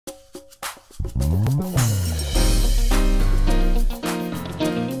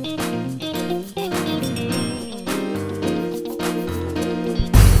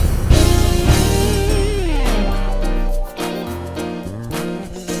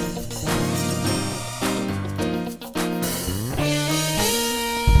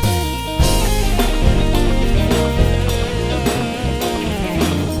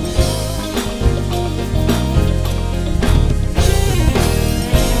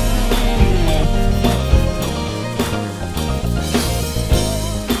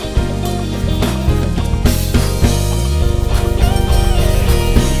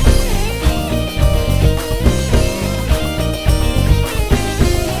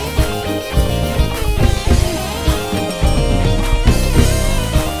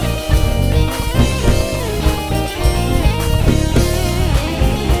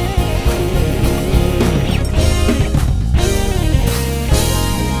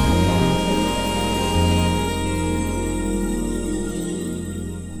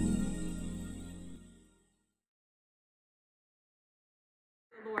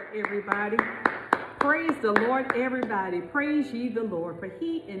everybody. Praise the Lord, everybody. Praise ye the Lord, for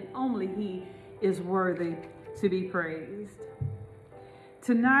he and only he is worthy to be praised.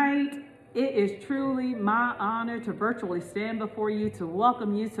 Tonight, it is truly my honor to virtually stand before you to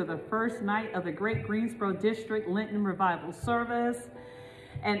welcome you to the first night of the Great Greensboro District Lenten Revival Service.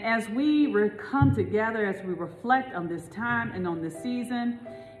 And as we come together, as we reflect on this time and on this season,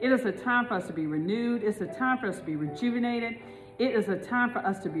 it is a time for us to be renewed. It's a time for us to be rejuvenated. It is a time for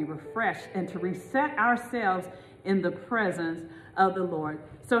us to be refreshed and to reset ourselves in the presence of the Lord.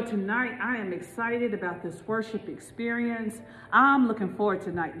 So tonight, I am excited about this worship experience. I'm looking forward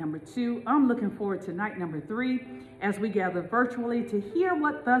to night number 2. I'm looking forward to night number 3 as we gather virtually to hear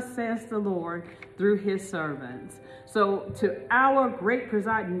what thus says the Lord through his servants. So to our great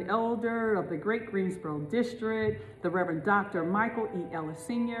presiding elder of the Great Greensboro District, the Reverend Dr. Michael E. Ellis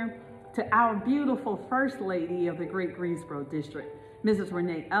Sr., to our beautiful First Lady of the Great Greensboro District, Mrs.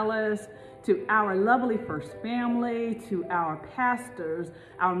 Renee Ellis, to our lovely First Family, to our pastors,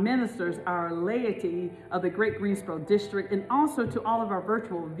 our ministers, our laity of the Great Greensboro District, and also to all of our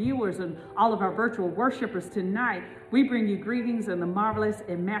virtual viewers and all of our virtual worshipers tonight, we bring you greetings in the marvelous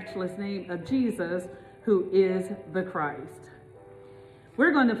and matchless name of Jesus, who is the Christ.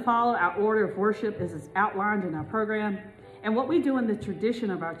 We're going to follow our order of worship as is outlined in our program. And what we do in the tradition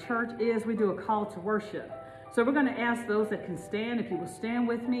of our church is we do a call to worship. So we're going to ask those that can stand, if you will stand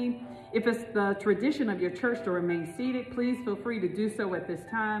with me. If it's the tradition of your church to remain seated, please feel free to do so at this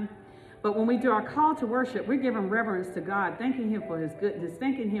time. But when we do our call to worship, we're giving reverence to God, thanking him for his goodness,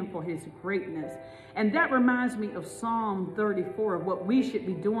 thanking him for his greatness. And that reminds me of Psalm 34, of what we should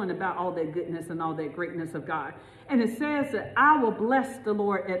be doing about all that goodness and all that greatness of God. And it says that I will bless the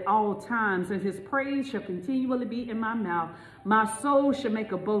Lord at all times, and his praise shall continually be in my mouth. My soul shall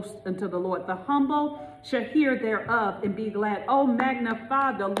make a boast unto the Lord. The humble shall hear thereof and be glad. Oh,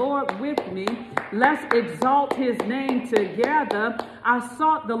 magnify the Lord with me. Let's exalt his name together. I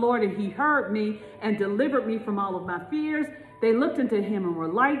sought the Lord, and he heard me and delivered me from all of my fears. They looked unto him and were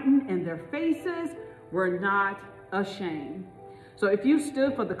lightened, and their faces were not ashamed. So if you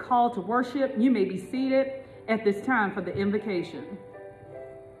stood for the call to worship, you may be seated at this time for the invocation.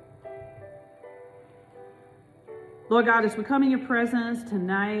 Lord God, as we come in your presence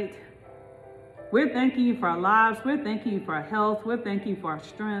tonight, we're thanking you for our lives. We're thanking you for our health. We're thanking you for our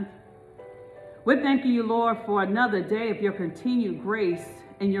strength. We're thanking you, Lord, for another day of your continued grace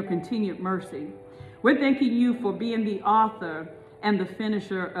and your continued mercy. We're thanking you for being the author and the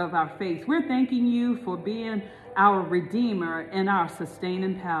finisher of our faith. We're thanking you for being our Redeemer and our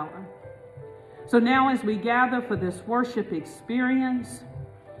sustaining power. So now as we gather for this worship experience,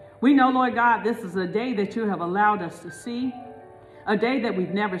 we know, Lord God, this is a day that you have allowed us to see, a day that we've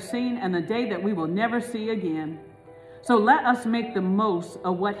never seen, and a day that we will never see again. So let us make the most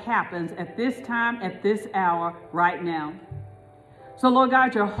of what happens at this time, at this hour, right now. So, Lord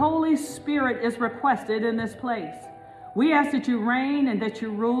God, your Holy Spirit is requested in this place. We ask that you reign and that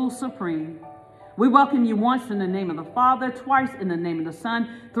you rule supreme. We welcome you once in the name of the Father, twice in the name of the Son,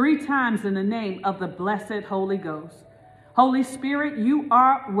 3 times in the name of the blessed Holy Ghost. Holy Spirit, you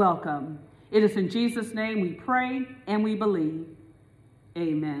are welcome. It is in Jesus' name we pray and we believe.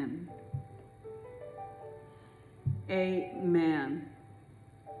 Amen. Amen.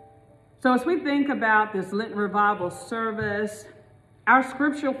 So as we think about this Lenten Revival service, our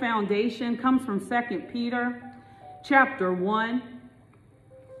scriptural foundation comes from 2 Peter chapter 1,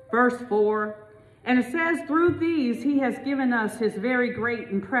 verse 4. And it says, through these he has given us his very great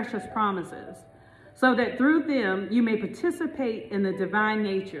and precious promises, so that through them you may participate in the divine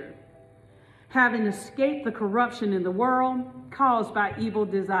nature, having escaped the corruption in the world caused by evil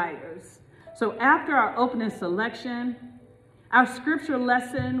desires. So after our opening selection, our scripture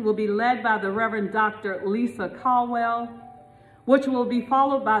lesson will be led by the Reverend Dr. Lisa Caldwell, which will be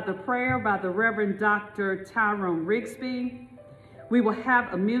followed by the prayer by the Reverend Dr. Tyrone Rigsby. We will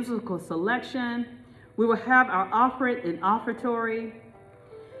have a musical selection. We will have our offerant and offertory.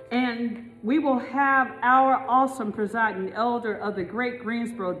 And we will have our awesome presiding elder of the Great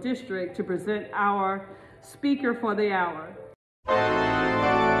Greensboro District to present our speaker for the hour. Thank you.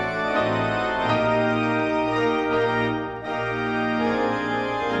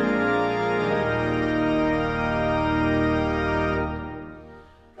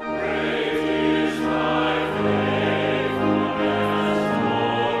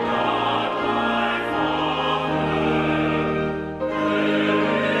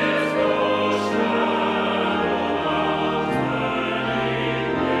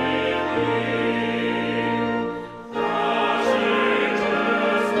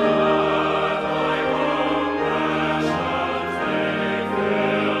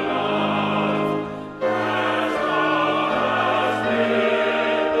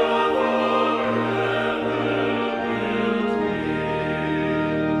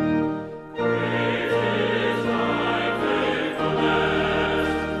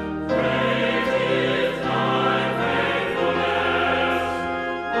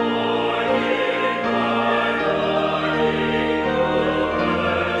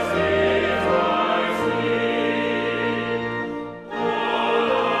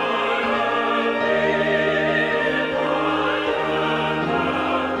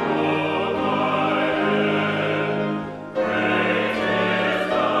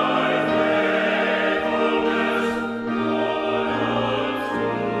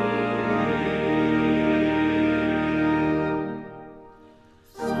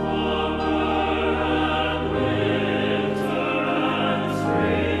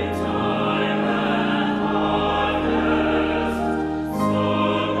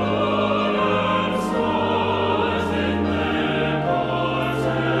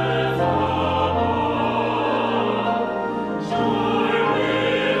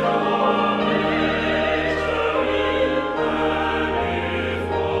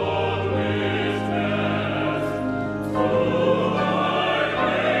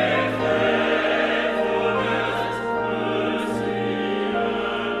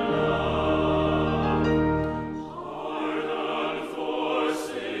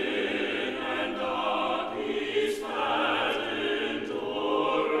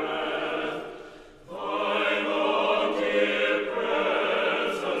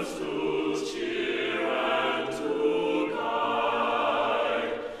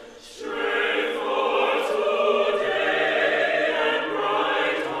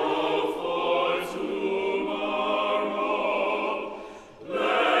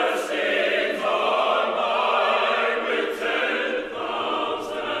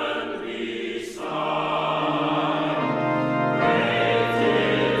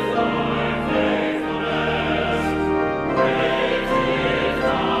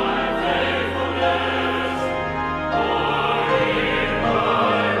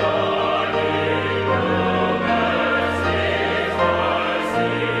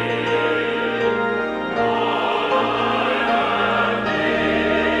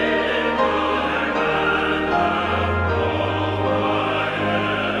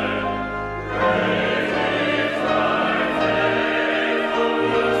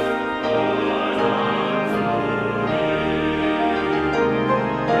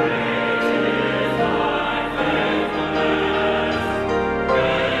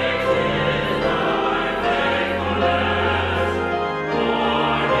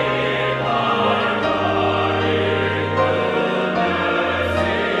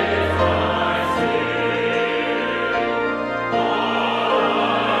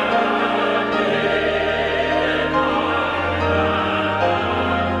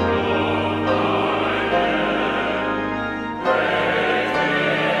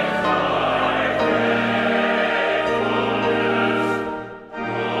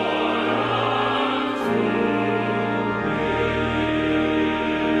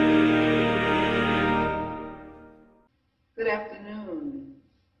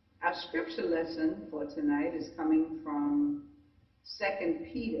 scripture lesson for tonight is coming from 2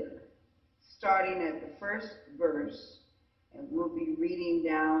 Peter, starting at the first verse, and we'll be reading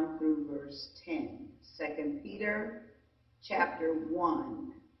down through verse 10. 2 Peter chapter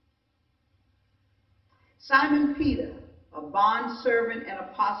 1. Simon Peter, a bondservant and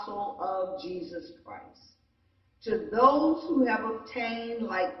apostle of Jesus Christ, to those who have obtained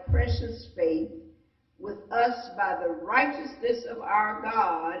like precious faith with us by the righteousness of our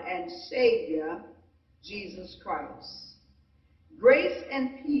God and Savior, Jesus Christ. Grace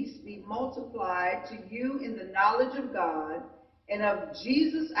and peace be multiplied to you in the knowledge of God and of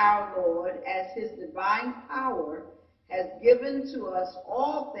Jesus our Lord, as his divine power has given to us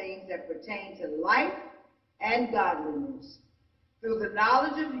all things that pertain to life and godliness, through the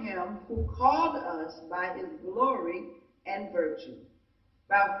knowledge of him who called us by his glory and virtue,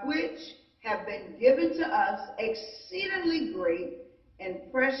 by which have been given to us exceedingly great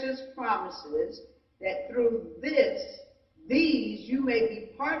and precious promises, that through these you may be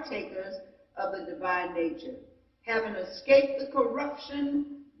partakers of the divine nature, having escaped the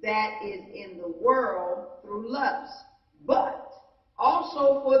corruption that is in the world through lust. But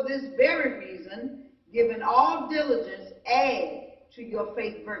also for this very reason, giving all diligence, add to your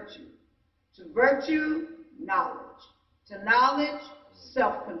faith virtue, to virtue knowledge, to knowledge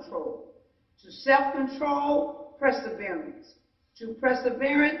self-control, to self-control perseverance, to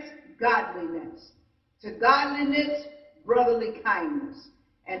perseverance godliness, to godliness brotherly kindness,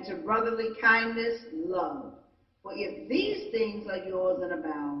 and to brotherly kindness love. For if these things are yours and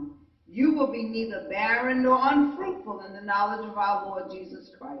abound, you will be neither barren nor unfruitful in the knowledge of our Lord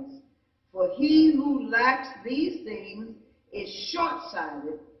Jesus Christ. For he who lacks these things is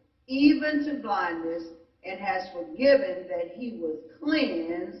short-sighted, even to blindness, and has forgiven that he was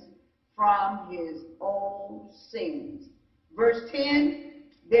cleansed from his old sins. Verse 10,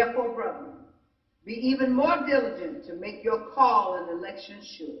 therefore, brethren, be even more diligent to make your call and election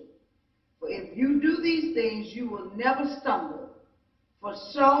sure. For if you do these things, you will never stumble. For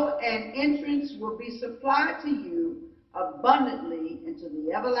so an entrance will be supplied to you abundantly into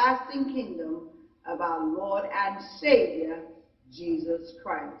the everlasting kingdom of our Lord and Savior, Jesus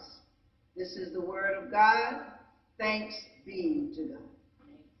Christ. This is the word of God. Thanks be to God.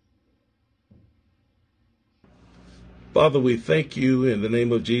 Father, we thank you in the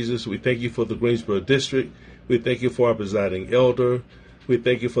name of Jesus. We thank you for the Greensboro district. We thank you for our presiding elder. We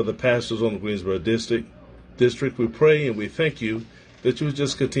thank you for the pastors on the Greensboro district. We pray and we thank you that you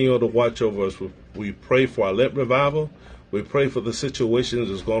just continue to watch over us. We pray for our Lent revival. We pray for the situations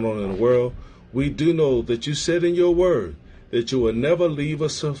that's going on in the world. We do know that you said in your word that you will never leave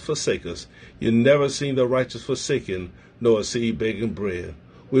us or forsake us. You never seen the righteous forsaken, nor a seed begging bread.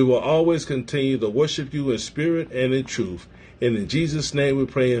 We will always continue to worship you in spirit and in truth. And in Jesus' name we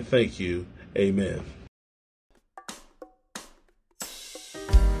pray and thank you. Amen.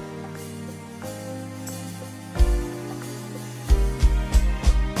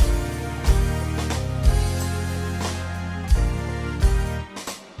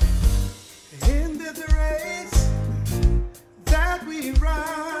 In this race that we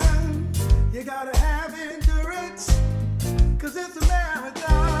run, you gotta have endurance, 'cause it's a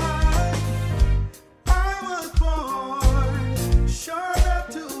marathon. I was born short enough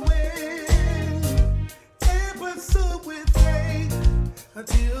to win.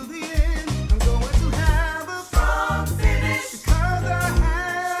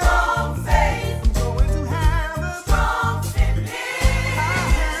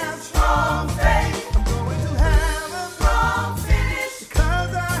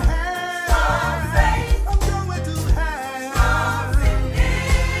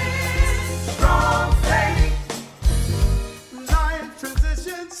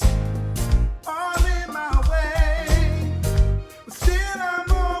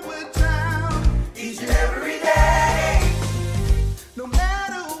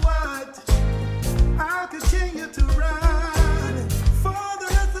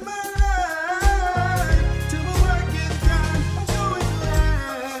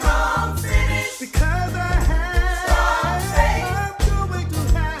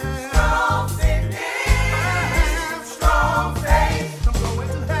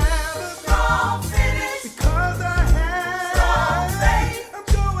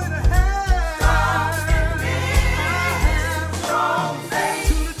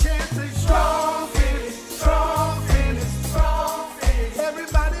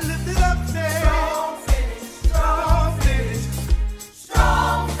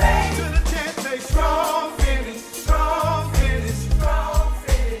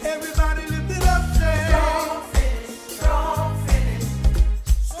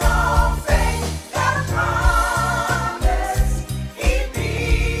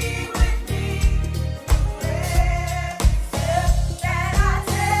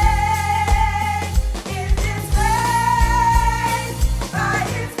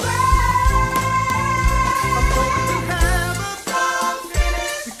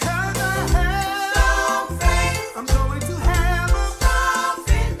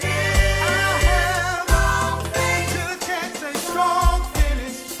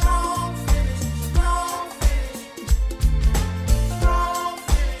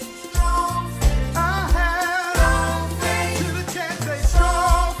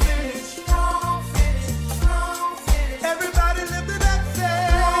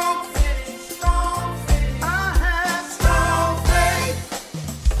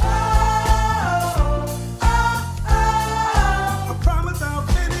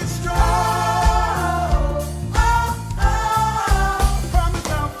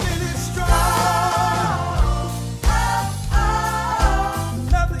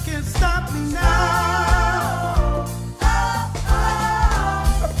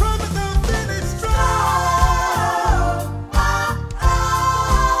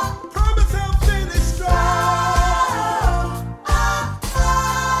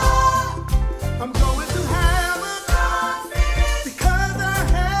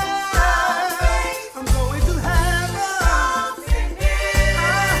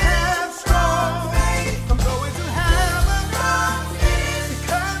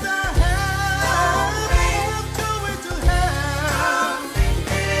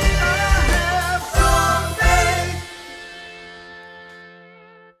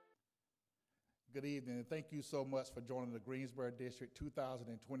 Good evening, and thank you so much for joining the Greensboro District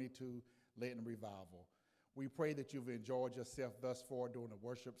 2022 Lenten Revival. We pray that you've enjoyed yourself thus far during the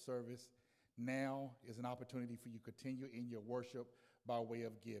worship service. Now is an opportunity for you to continue in your worship by way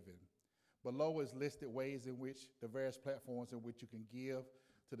of giving. Below is listed ways in which the various platforms in which you can give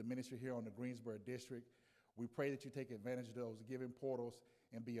to the ministry here on the Greensboro District. We pray that you take advantage of those giving portals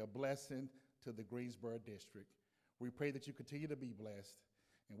and be a blessing to the Greensboro District. We pray that you continue to be blessed,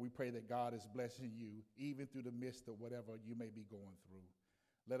 and we pray that God is blessing you even through the midst of whatever you may be going through.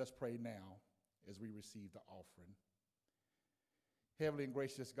 Let us pray now as we receive the offering. Heavenly and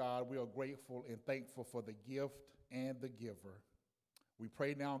gracious God, we are grateful and thankful for the gift and the giver. We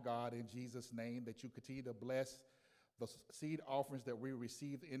pray now, God, in Jesus' name, that you continue to bless the seed offerings that we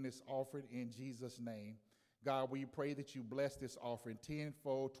received in this offering in Jesus' name. God, we pray that you bless this offering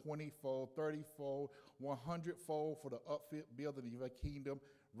 10-fold, 20-fold, 30-fold, 100-fold for the upfit building of your kingdom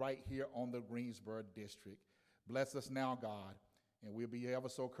right here on the Greensboro District. Bless us now, God, and we'll be ever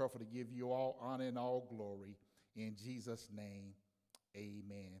so careful to give you all honor and all glory. In Jesus' name,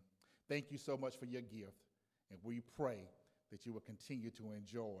 amen. Thank you so much for your gift, and we pray that you will continue to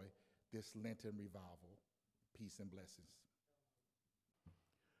enjoy this Lenten revival. Peace and blessings.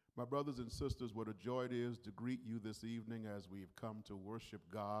 My brothers and sisters, what a joy it is to greet you this evening as we've come to worship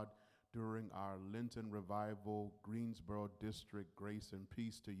God during our Lenten revival. Greensboro District, grace and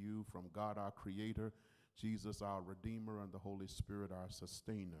peace to you from God our Creator, Jesus our Redeemer, and the Holy Spirit our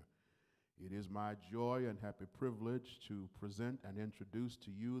Sustainer. It is my joy and happy privilege to present and introduce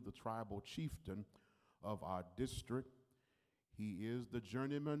to you the tribal chieftain of our district. He is the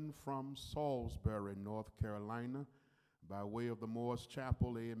journeyman from Salisbury, North Carolina, by way of the Morris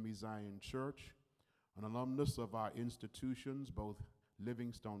Chapel AME Zion Church, an alumnus of our institutions, both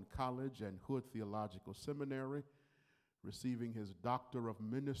Livingstone College and Hood Theological Seminary, receiving his Doctor of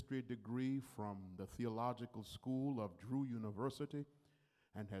Ministry degree from the Theological School of Drew University,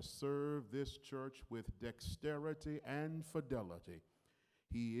 and has served this church with dexterity and fidelity.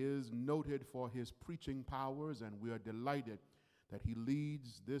 He is noted for his preaching powers, and we are delighted that he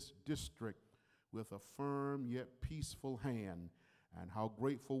leads this district with a firm yet peaceful hand, and how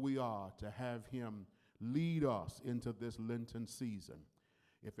grateful we are to have him lead us into this Lenten season.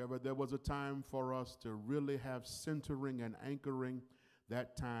 If ever there was a time for us to really have centering and anchoring,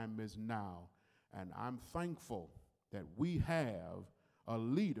 that time is now. And I'm thankful that we have a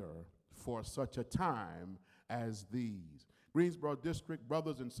leader for such a time as these. Greensboro District,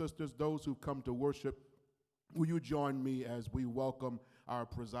 brothers and sisters, those who come to worship, will you join me as we welcome our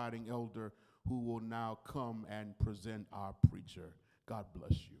presiding elder, who will now come and present our preacher. God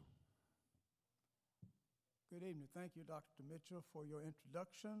bless you. Good evening. Thank you, Dr. Mitchell, for your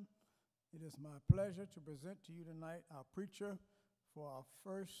introduction. It is my pleasure to present to you tonight our preacher for our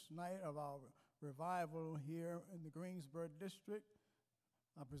first night of our revival here in the Greensboro District.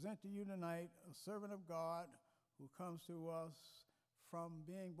 I present to you tonight a servant of God who comes to us from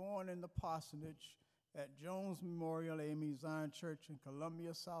being born in the parsonage at Jones Memorial AME Zion Church in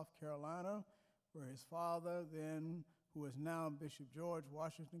Columbia, South Carolina, where his father then, who is now Bishop George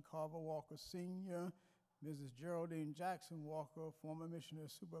Washington Carver Walker Sr., Mrs. Geraldine Jackson Walker, former missionary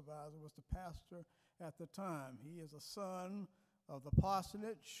supervisor, was the pastor at the time. He is a son of the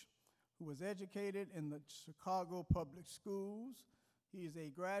parsonage who was educated in the Chicago public schools. He is a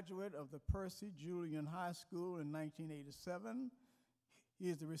graduate of the Percy Julian High School in 1987. He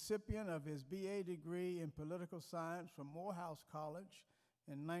is the recipient of his BA degree in political science from Morehouse College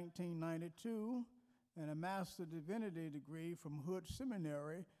in 1992 and a Master Divinity degree from Hood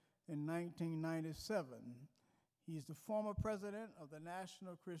Seminary in 1997. He is the former president of the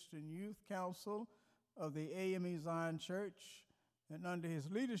National Christian Youth Council of the AME Zion Church, and under his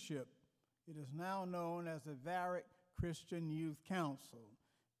leadership, it is now known as the Varick Christian Youth Council.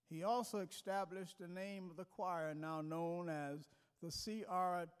 He also established the name of the choir now known as the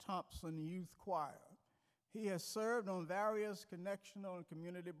C.R. Thompson Youth Choir. He has served on various connectional and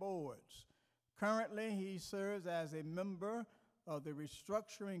community boards. Currently, he serves as a member of the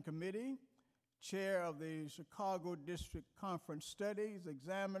Restructuring Committee, chair of the Chicago District Conference Studies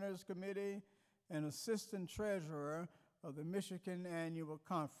Examiners Committee, and assistant treasurer of the Michigan Annual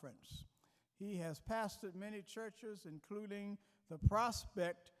Conference. He has pastored many churches, including the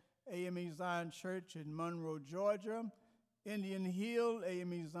Prospect AME Zion Church in Monroe, Georgia, Indian Hill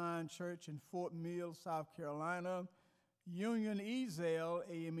AME Zion Church in Fort Mill, South Carolina, Union Ezel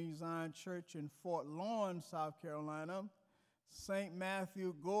AME Zion Church in Fort Lawn, South Carolina, St.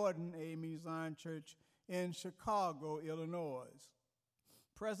 Matthew Gordon AME Zion Church in Chicago, Illinois.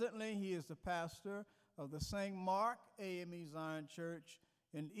 Presently, he is the pastor of the St. Mark AME Zion Church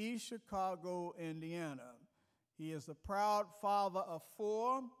in East Chicago, Indiana. He is the proud father of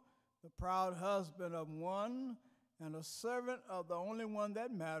 4, the proud husband of 1, and a servant of the only one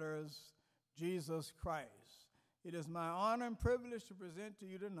that matters, Jesus Christ. It is my honor and privilege to present to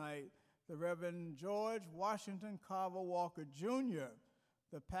you tonight the Reverend George Washington Carver Walker, Jr.,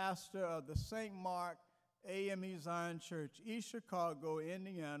 the pastor of the St. Mark AME Zion Church, East Chicago,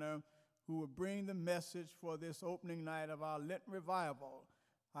 Indiana, who will bring the message for this opening night of our Lenten revival.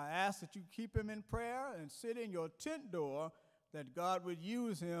 I ask that you keep him in prayer and sit in your tent door that God would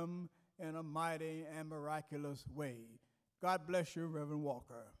use him in a mighty and miraculous way. God bless you, Reverend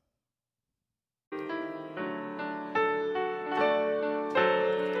Walker.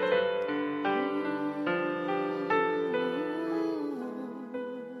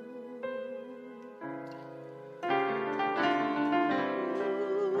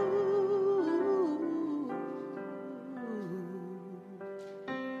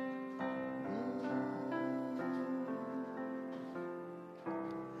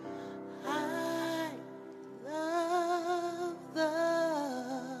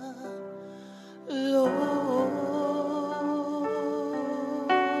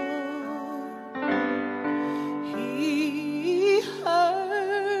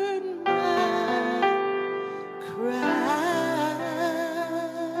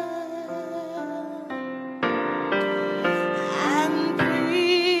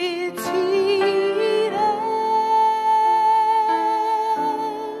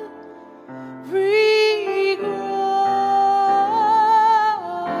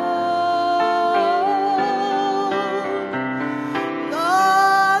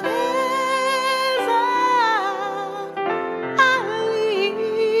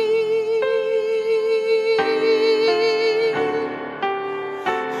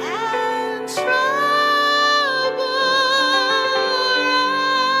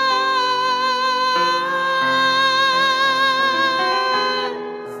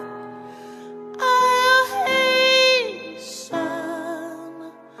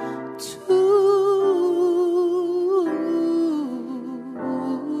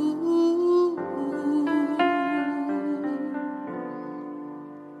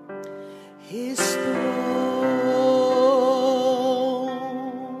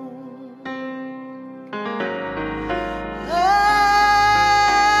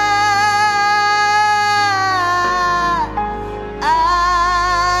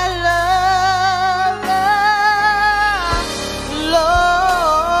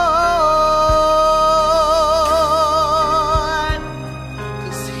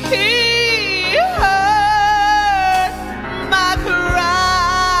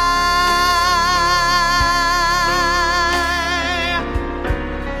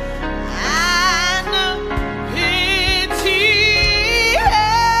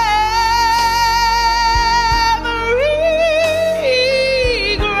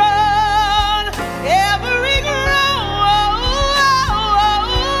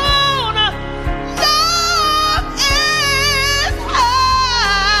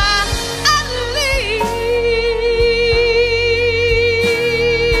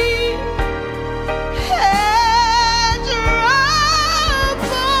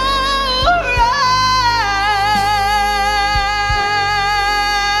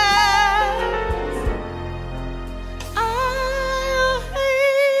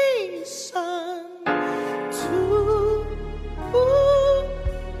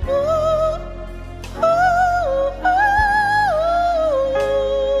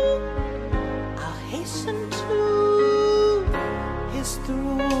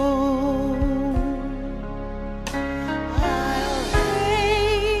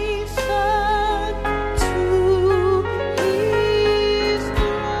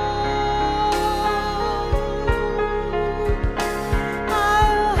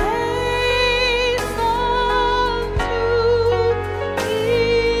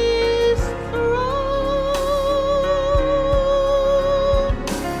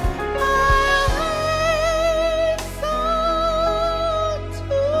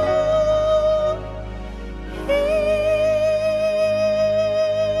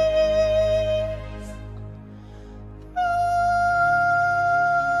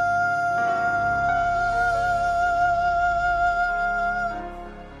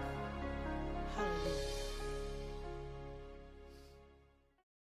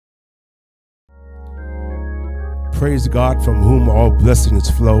 Praise God from whom all blessings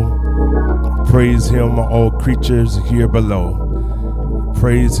flow. Praise him, all creatures here below.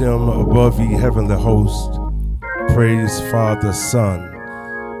 Praise him above ye heavenly host. Praise Father, Son,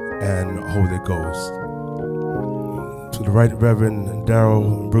 and Holy Ghost. To the Right Reverend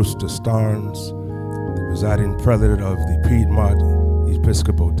Darrell Brewster Starnes, the presiding prelate of the Piedmont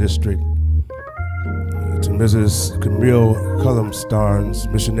Episcopal District. To Mrs. Camille Cullum Starnes,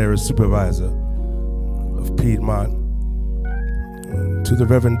 missionary supervisor of Piedmont. To the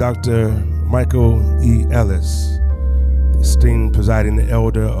Reverend Dr. Michael E. Ellis, the esteemed presiding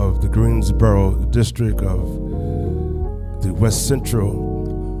elder of the Greensboro District of the West Central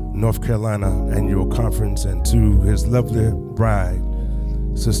North Carolina Annual Conference, and to his lovely bride,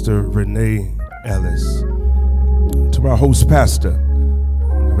 Sister Renee Ellis. To our host pastor,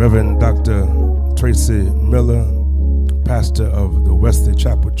 Reverend Dr. Tracy Miller, pastor of the Wesley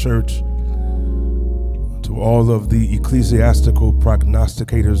Chapel Church. To all of the ecclesiastical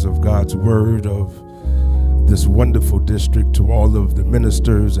prognosticators of God's word of this wonderful district, to all of the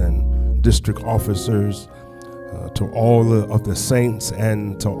ministers and district officers, to all of the saints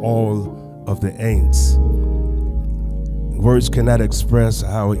and to all of the ain'ts. Words cannot express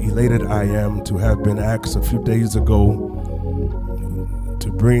how elated I am to have been asked a few days ago to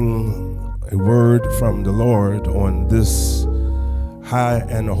bring a word from the Lord on this high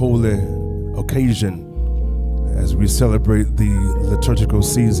and holy occasion as we celebrate the liturgical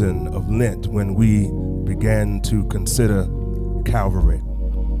season of Lent, when we began to consider Calvary.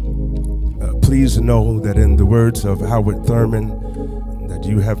 Please know that in the words of Howard Thurman, that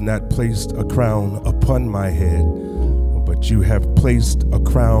you have not placed a crown upon my head, but you have placed a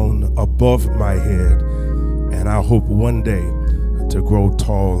crown above my head, and I hope one day to grow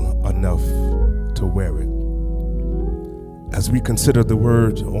tall enough to wear it. As we consider the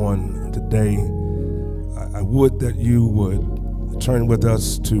word on today, I would that you would turn with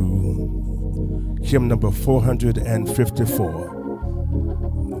us to hymn number 454.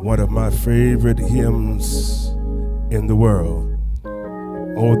 One of my favorite hymns in the world.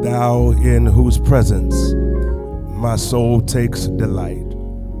 O thou in whose presence my soul takes delight,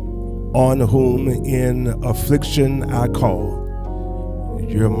 on whom in affliction I call.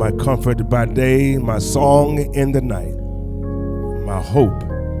 You're my comfort by day, my song in the night, my hope,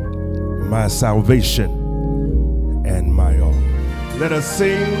 my salvation, and my all. Let us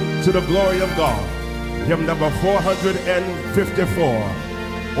sing to the glory of God. Hymn number 454.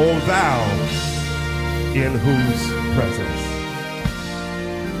 O thou in whose presence.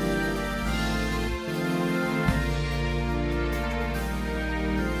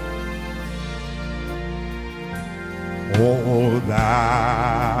 O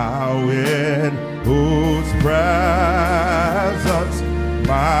thou in whose presence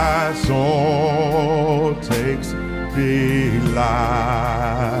my soul takes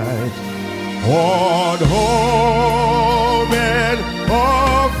delight, on whom in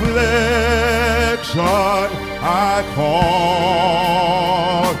affliction I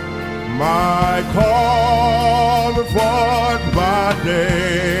call, my comfort by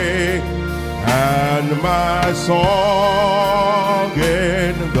day, and my song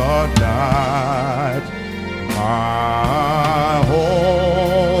in the night, my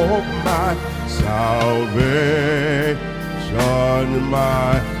hope, my salvation,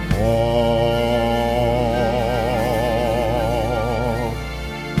 my all.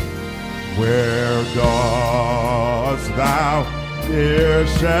 Where dost thou, dear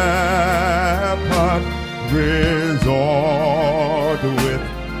shepherd, resort with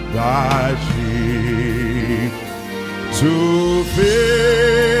thy sheep, to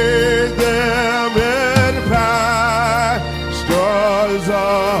feed them in pastures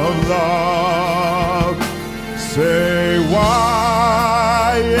of love? Say,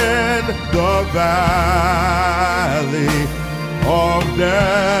 why in the valley of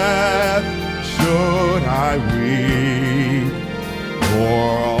death should I weep,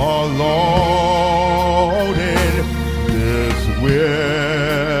 or alone in this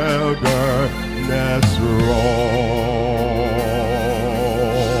wilderness roam?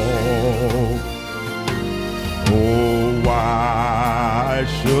 Oh, why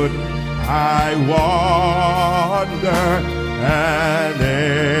should I wander an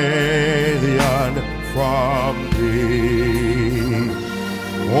alien from thee,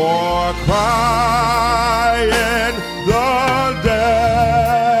 or cry in the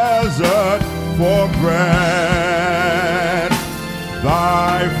desert for bread?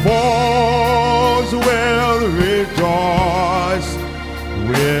 Thy foes will rejoice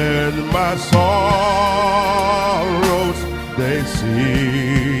when my sorrows they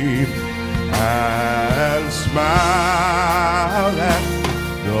see, and smile at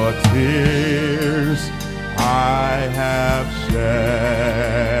the tears I have shed.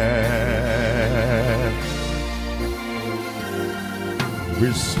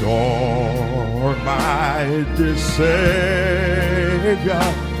 Restore my dear Savior,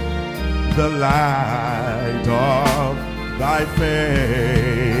 the light of thy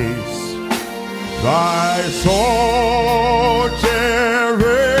face. Thy soul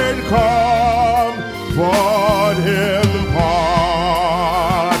cheering comfort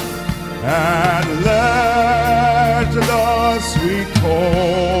impart, and let the sweet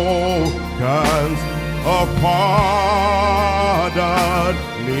tokens of pardon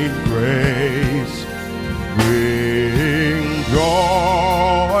need grace bring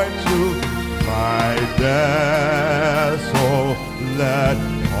joy to my desolate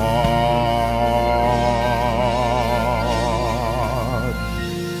heart.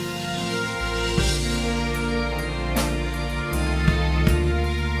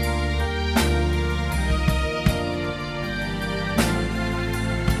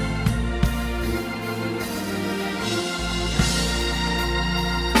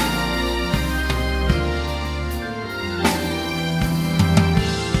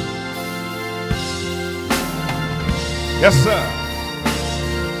 Yes, sir.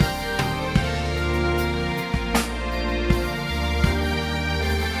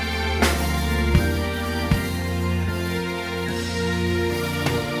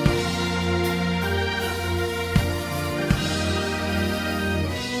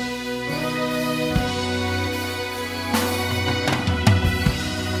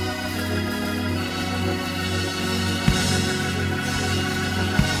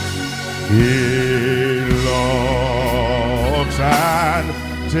 He looks at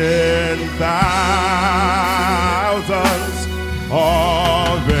 10,000s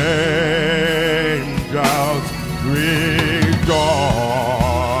of angels rejoice,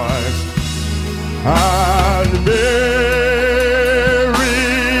 and myriads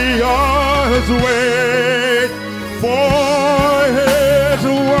wait for his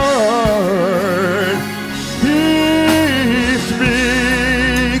word. He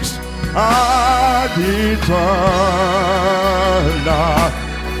speaks and eternity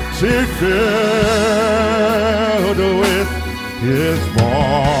filled with his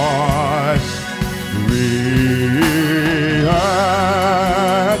voice.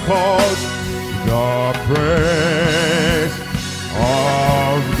 Re-echoes the praise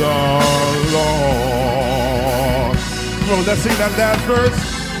of the Lord. Come on, let's sing that last verse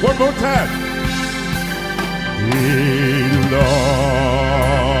one more time. He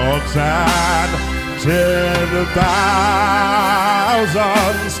looks at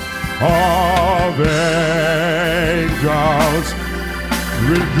 10,000s of angels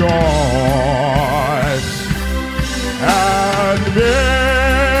rejoice, and myriads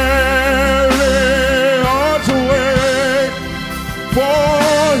wait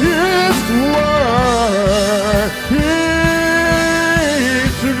for his word. He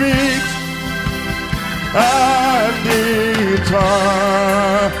speaks and eternity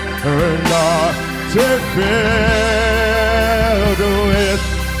filled with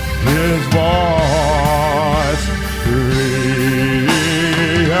his voice.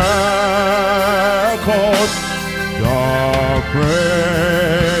 Re-echoes the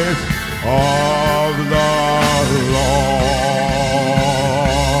praise of the Lord.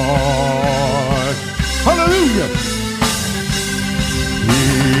 Hallelujah! He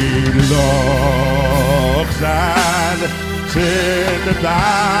looks at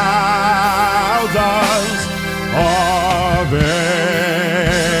 10,000s of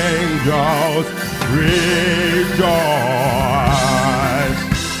angels rejoice,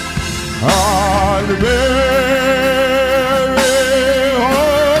 and myriads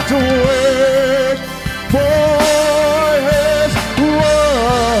wait for his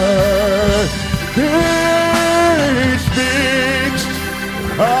word. He speaks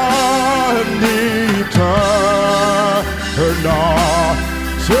and eternity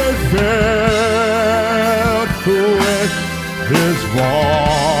filled with his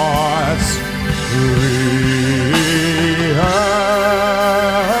voice. Re-echoes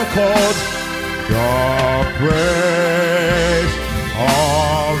the praise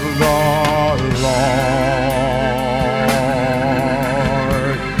of the Lord.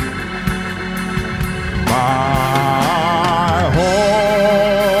 My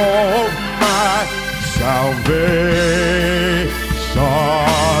hope, my salvation,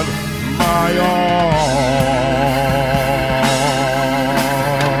 my all.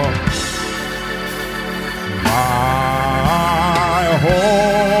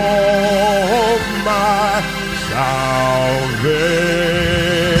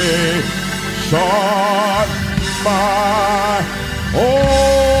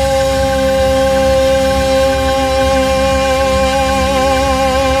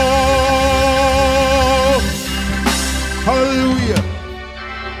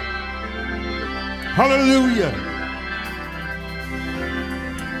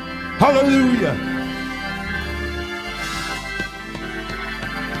 Hallelujah.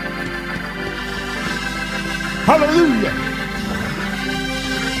 Hallelujah.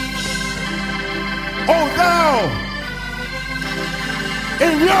 Oh, thou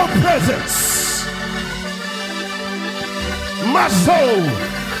in your presence, my soul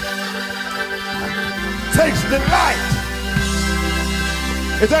takes delight.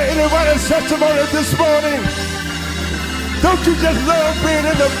 Is there anybody's testimony this morning? Don't you just love being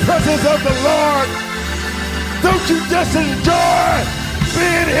in the presence of the Lord? Don't you just enjoy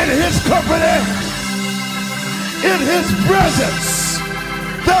being in his company? In his presence,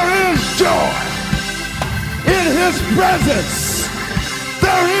 there is joy. In his presence,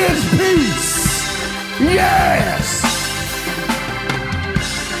 there is peace. Yes.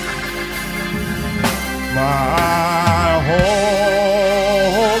 My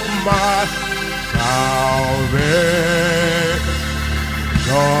hope, my salvation,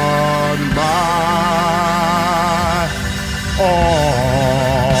 my all.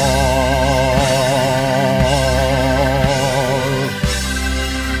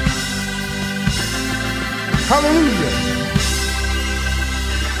 Hallelujah.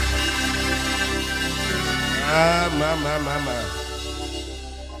 My.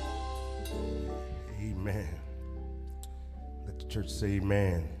 Amen. Let the church say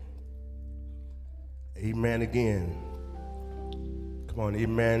amen. Amen again. Come on,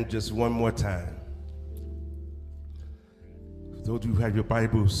 amen, just one more time. For those of you who have your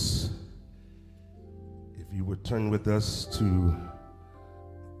Bibles, if you would turn with us to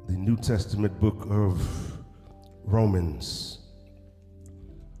the New Testament book of Romans,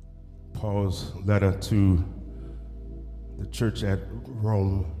 Paul's letter to the church at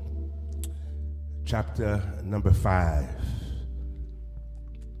Rome, chapter number 5.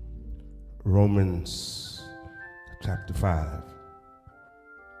 Romans chapter 5.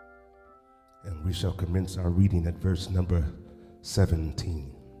 And we shall commence our reading at verse number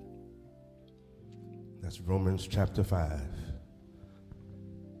 17. That's Romans chapter 5.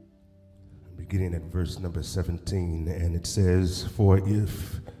 Beginning at verse number 17, and it says, "For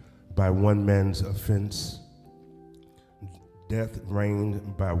if by one man's offense death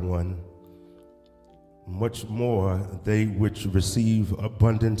reigned by one, much more they which receive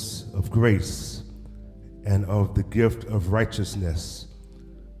abundance of grace and of the gift of righteousness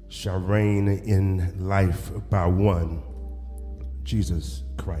shall reign in life by one, Jesus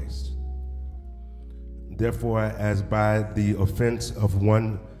Christ. Therefore, as by the offense of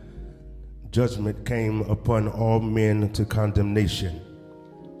one judgment came upon all men to condemnation,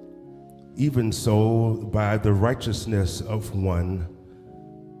 even so by the righteousness of one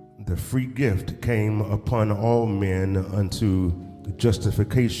the free gift came upon all men unto the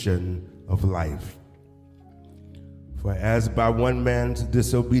justification of life. For as by one man's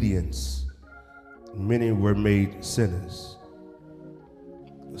disobedience many were made sinners,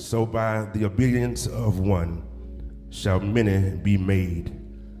 so by the obedience of one shall many be made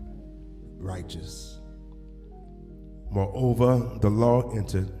righteous. Moreover, the law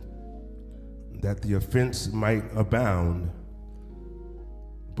entered that the offense might abound,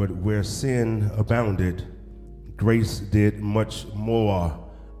 but where sin abounded, grace did much more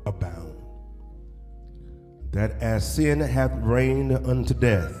abound. That as sin hath reigned unto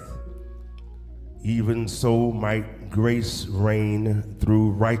death, even so might grace reign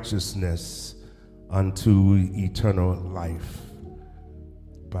through righteousness unto eternal life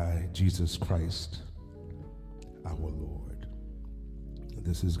by Jesus Christ our Lord.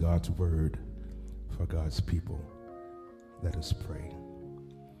 This is God's word for God's people. Let us pray.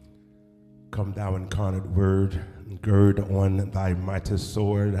 Come thou incarnate word, gird on thy mighty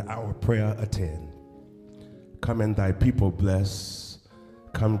sword, our prayer attend. Come and thy people bless.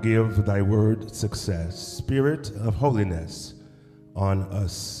 Come give thy word success. Spirit of holiness, on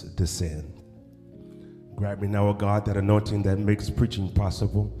us descend. Grant me now, O God, that anointing that makes preaching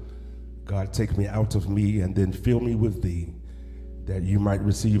possible. God, take me out of me and then fill me with thee, that you might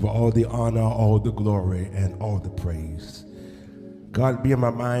receive all the honor, all the glory, and all the praise. God, be in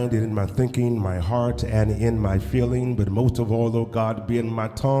my mind and in my thinking, my heart and in my feeling, but most of all, O God, be in my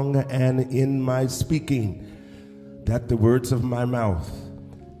tongue and in my speaking, that the words of my mouth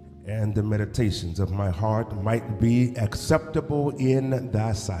and the meditations of my heart might be acceptable in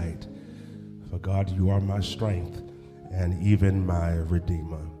thy sight. For God, you are my strength and even my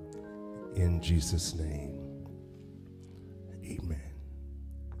Redeemer. In Jesus' name, amen.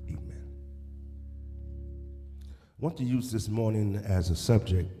 Amen. I want to use this morning as a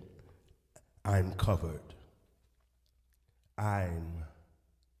subject, I'm covered. I'm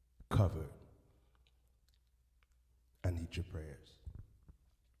covered. I need your prayers.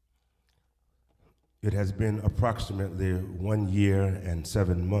 It has been approximately 1 year and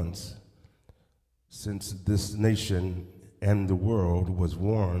 7 months since this nation and the world was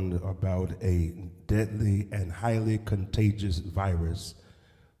warned about a deadly and highly contagious virus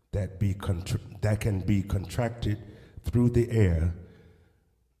that can be contracted through the air,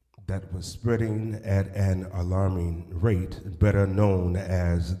 that was spreading at an alarming rate, better known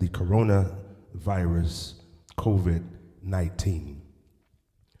as the coronavirus, COVID-19.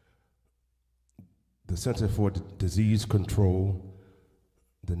 The Center for Disease Control,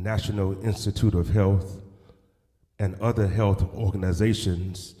 the National Institute of Health, and other health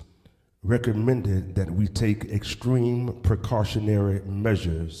organizations recommended that we take extreme precautionary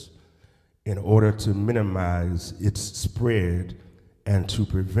measures in order to minimize its spread and to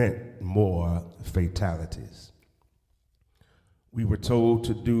prevent more fatalities. We were told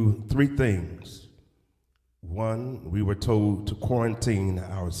to do 3 things. 1, we were told to quarantine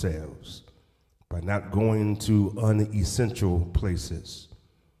ourselves by not going to unessential places.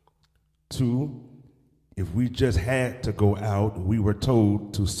 2, if we just had to go out, we were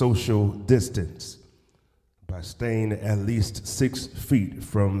told to social distance by staying at least 6 feet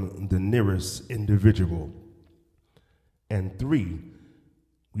from the nearest individual. And 3,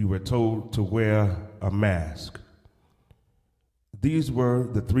 we were told to wear a mask. These were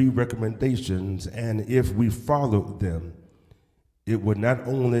the 3 recommendations, and if we followed them, it would not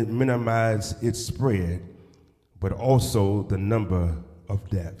only minimize its spread, but also the number of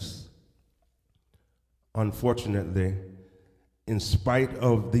deaths. Unfortunately, in spite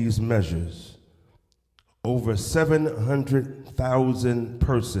of these measures, over 700,000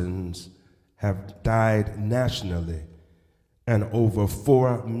 persons have died nationally and over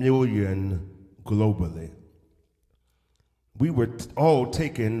 4 million globally. We were all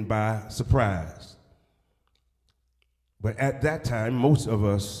taken by surprise. But at that time, most of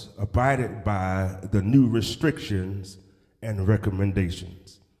us abided by the new restrictions and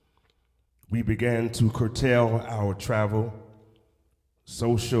recommendations. We began to curtail our travel,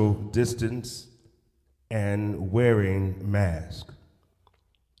 social distance, and wearing masks.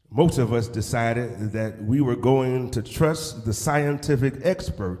 Most of us decided that we were going to trust the scientific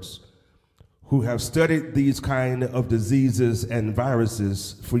experts who have studied these kind of diseases and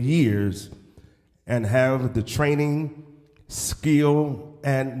viruses for years and have the training, skill,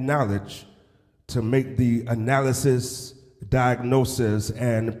 and knowledge to make the analysis, diagnosis,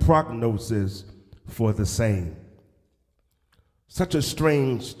 and prognosis for the same. Such a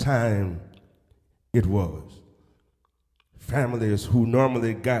strange time it was. Families who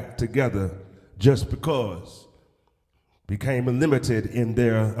normally got together just because became limited in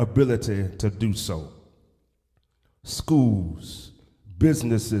their ability to do so. Schools,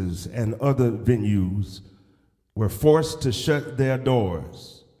 businesses, and other venues were forced to shut their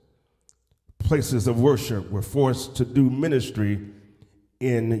doors. Places of worship were forced to do ministry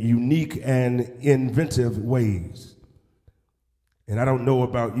in unique and inventive ways. And I don't know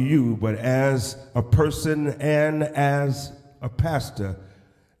about you, but as a person and as a pastor,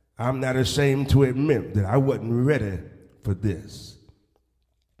 I'm not ashamed to admit that I wasn't ready for this.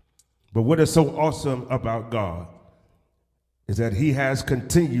 But what is so awesome about God is that He has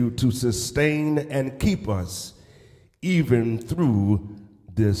continued to sustain and keep us even through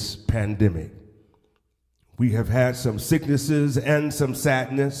this pandemic. We have had some sicknesses and some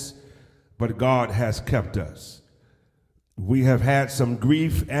sadness, but God has kept us. We have had some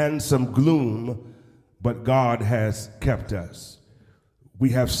grief and some gloom, but God has kept us.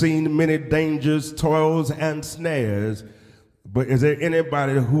 We have seen many dangers, toils, and snares, but is there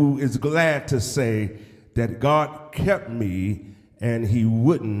anybody who is glad to say that God kept me and He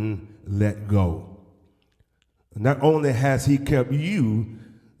wouldn't let go? Not only has He kept you,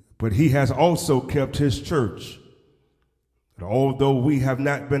 but He has also kept His church. And although we have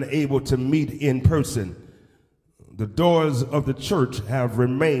not been able to meet in person, the doors of the church have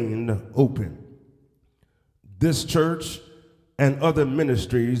remained open. This church and other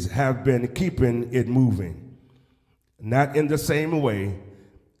ministries have been keeping it moving, not in the same way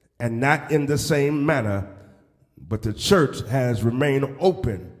and not in the same manner, but the church has remained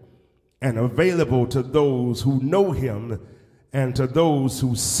open and available to those who know Him and to those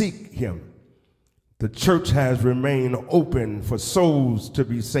who seek Him. The church has remained open for souls to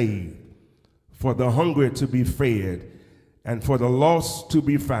be saved, for the hungry to be fed, and for the lost to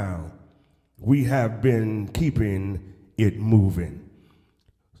be found. We have been keeping it moving.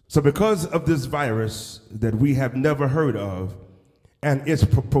 So because of this virus that we have never heard of, and its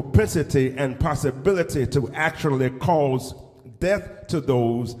propensity and possibility to actually cause death to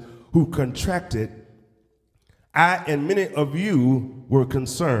those who contract it, I and many of you were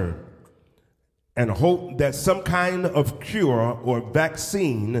concerned. and hoped that some kind of cure or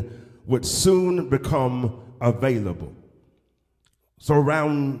vaccine would soon become available. So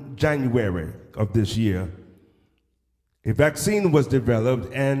around January of this year, a vaccine was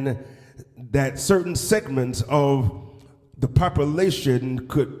developed, and that certain segments of the population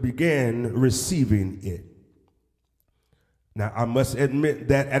could begin receiving it. Now, I must admit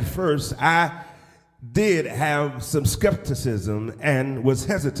that at first I did have some skepticism and was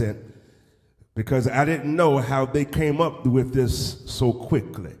hesitant because I didn't know how they came up with this so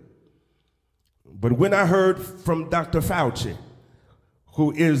quickly. But when I heard from Dr. Fauci,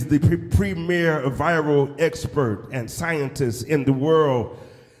 who is the premier viral expert and scientist in the world,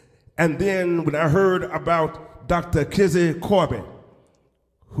 and then when I heard about Dr. Kizzy Corbett,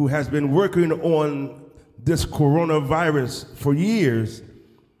 who has been working on this coronavirus for years,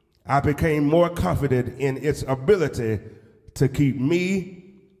 I became more confident in its ability to keep me,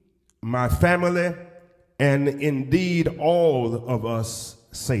 my family, and indeed all of us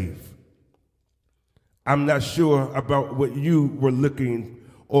safe. I'm not sure about what you were looking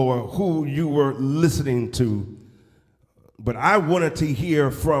or who you were listening to, but I wanted to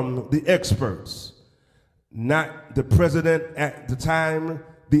hear from the experts, not the president at the time,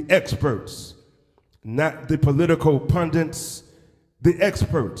 the experts, not the political pundits, the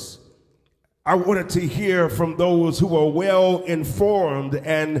experts. I wanted to hear from those who are well informed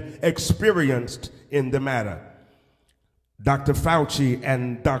and experienced in the matter. Dr. Fauci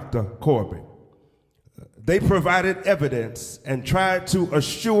and Dr. Corbett. They provided evidence and tried to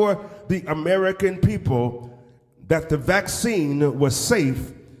assure the American people that the vaccine was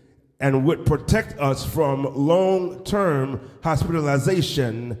safe and would protect us from long-term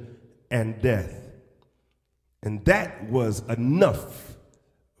hospitalization and death. And that was enough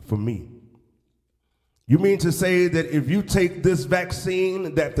for me. You mean to say that if you take this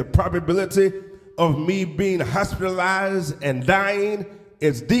vaccine, that the probability of me being hospitalized and dying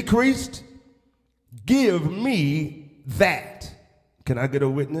is decreased? Give me that. Can I get a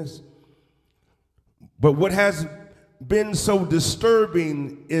witness? But what has been so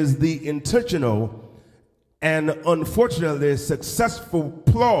disturbing is the intentional and unfortunately successful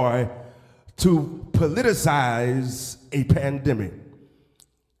ploy to politicize a pandemic.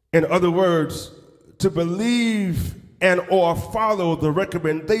 In other words, to believe and or follow the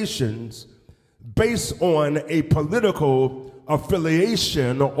recommendations based on a political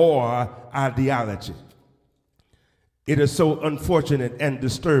affiliation or ideology. It is so unfortunate and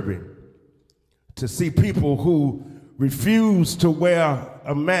disturbing to see people who refuse to wear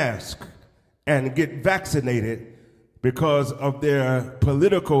a mask and get vaccinated because of their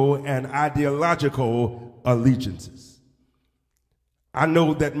political and ideological allegiances. I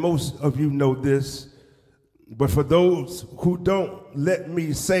know that most of you know this, but for those who don't, let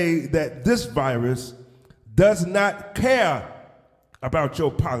me say that this virus does not care about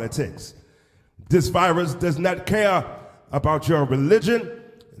your politics. This virus does not care about your religion.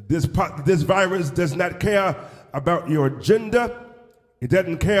 This virus does not care about your gender. It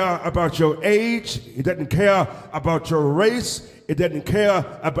doesn't care about your age. It doesn't care about your race. It doesn't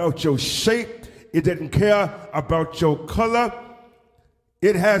care about your shape. It doesn't care about your color.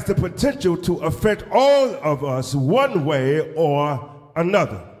 It has the potential to affect all of us one way or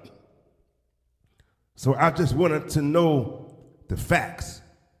another. So I just wanted to know the facts.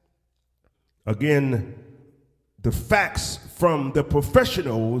 Again, the facts from the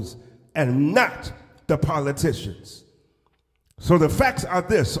professionals and not the politicians. So the facts are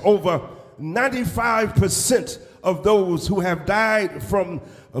this: over 95% of those who have died from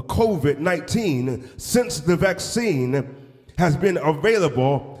COVID-19 since the vaccine has been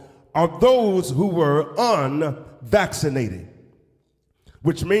available are those who were unvaccinated,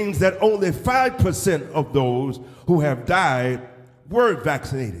 which means that only 5% of those who have died were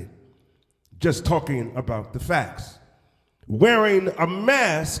vaccinated. Just talking about the facts. Wearing a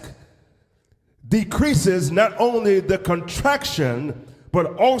mask decreases not only the contraction,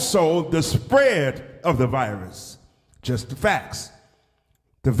 but also the spread of the virus. Just the facts.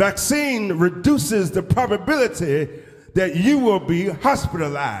 The vaccine reduces the probability that you will be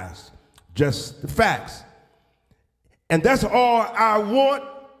hospitalized. Just the facts. And that's all I want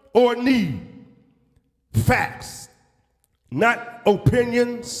or need. Facts. Not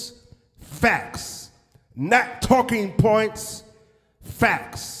opinions. Facts. Not talking points.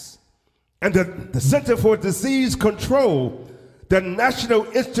 Facts. And the Center for Disease Control, the National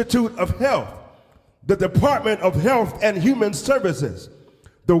Institute of Health, the Department of Health and Human Services,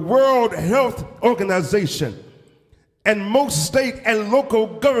 the World Health Organization, and most state and local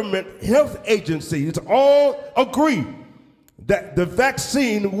government health agencies all agree that the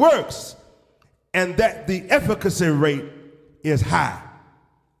vaccine works and that the efficacy rate is high.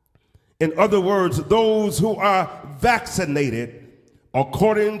 In other words, those who are vaccinated,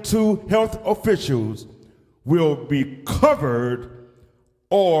 according to health officials, will be covered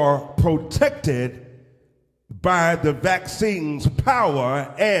or protected by the vaccine's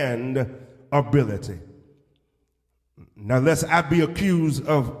power and ability. Now, lest I be accused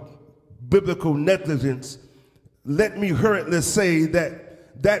of biblical negligence, let me hurriedly say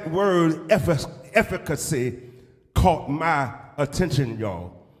that that word efficacy caught my attention,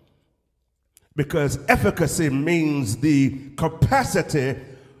 y'all. Because efficacy means the capacity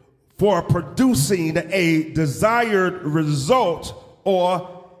for producing a desired result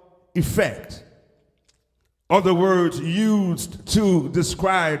or effect. Other words used to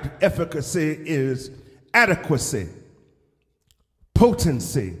describe efficacy is adequacy,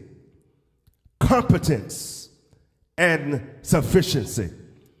 potency, competence, and sufficiency.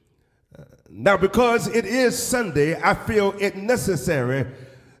 Now, because it is Sunday, I feel it necessary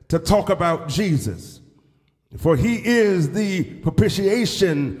to talk about Jesus, for he is the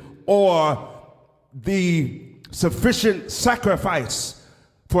propitiation or the sufficient sacrifice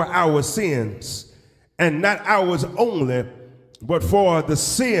for our sins, and not ours only, but for the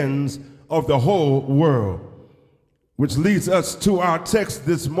sins of the whole world. Which leads us to our text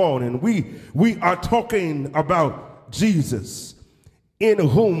this morning. We are talking about Jesus, in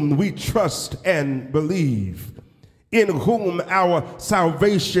whom we trust and believe, in whom our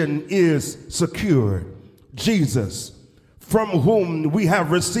salvation is secured. Jesus, from whom we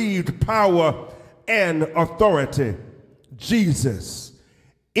have received power and authority. Jesus,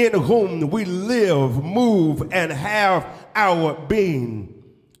 in whom we live, move, and have our being.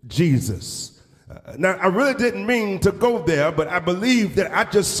 Jesus. Now, I really didn't mean to go there, but I believe that I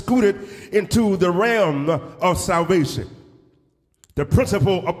just scooted into the realm of salvation, the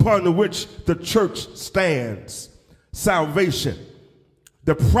principle upon which the church stands. Salvation,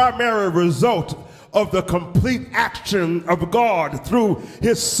 the primary result of the complete action of God through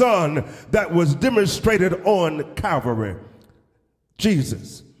his Son that was demonstrated on Calvary.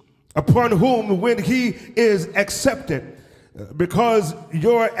 Jesus, upon whom when he is accepted, because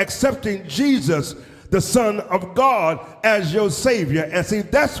you're accepting Jesus, the Son of God, as your Savior. And see,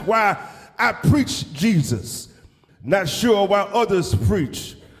 that's why I preach Jesus. Not sure why others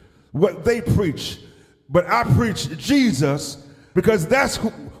preach what they preach, but I preach Jesus because that's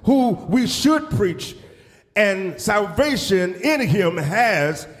who we should preach, and salvation in him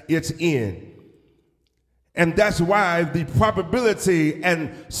has its end. And that's why the probability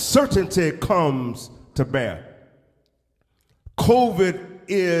and certainty comes to bear. COVID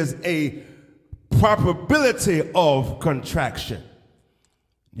is a probability of contraction.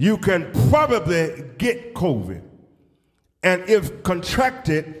 You can probably get COVID, and if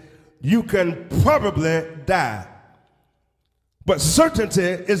contracted, you can probably die. But certainty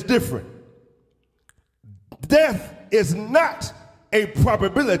is different. Death is not a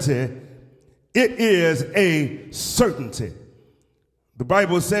probability, it is a certainty. The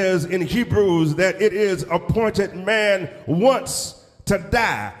Bible says in Hebrews that it is appointed man once to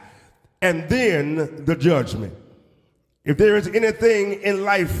die, and then the judgment. If there is anything in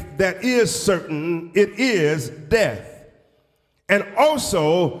life that is certain, it is death. And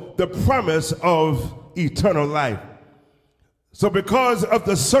also the promise of eternal life. So because of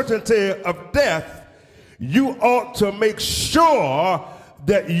the certainty of death, you ought to make sure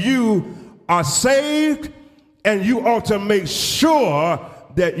that you are saved, and you ought to make sure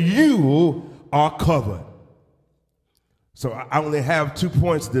that you are covered. So I only have 2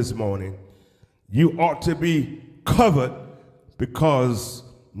 points this morning. You ought to be covered because,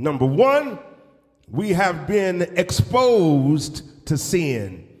 number one, we have been exposed to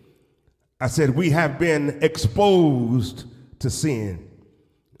sin. I said we have been exposed to sin.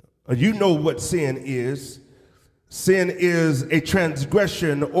 You know what sin is. Sin is a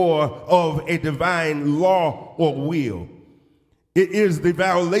transgression or of a divine law or will. It is the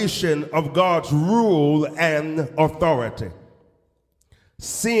violation of God's rule and authority.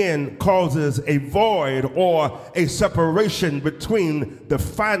 Sin causes a void or a separation between the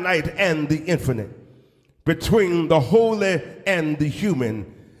finite and the infinite, between the holy and the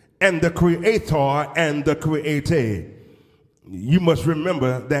human, and the creator and the created. You must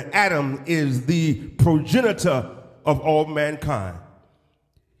remember that Adam is the progenitor of all mankind.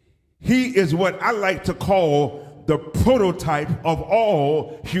 He is what I like to call the prototype of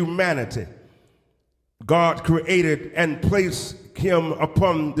all humanity. God created and placed him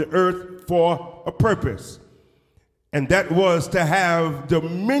upon the earth for a purpose, and that was to have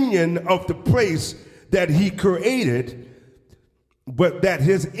dominion of the place that he created, but that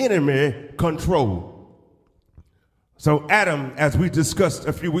his enemy controlled. So Adam, as we discussed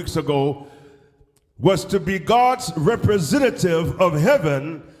a few weeks ago, was to be God's representative of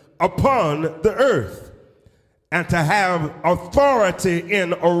heaven upon the earth, and to have authority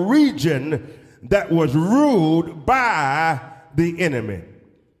in a region that was ruled by the enemy.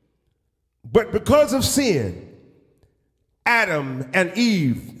 But because of sin, Adam and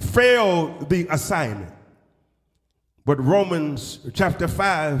Eve failed the assignment. But Romans chapter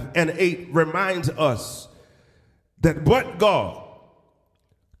 5 and 8 reminds us that but God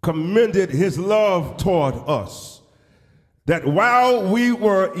commended his love toward us, that while we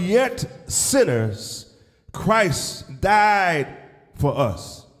were yet sinners, Christ died for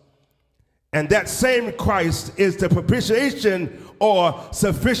us. And that same Christ is the propitiation or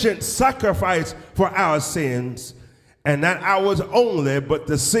sufficient sacrifice for our sins, and not ours only, but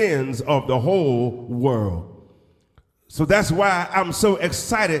the sins of the whole world. So that's why I'm so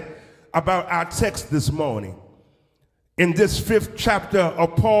excited about our text this morning. In this 5th chapter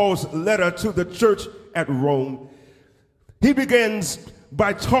of Paul's letter to the church at Rome, he begins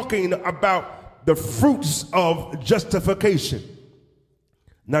by talking about the fruits of justification.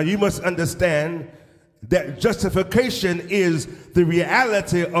 Now, you must understand that justification is the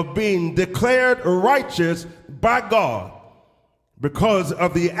reality of being declared righteous by God because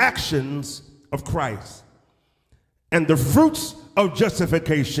of the actions of Christ. And the fruits of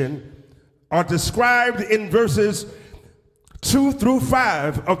justification are described in verses 2 through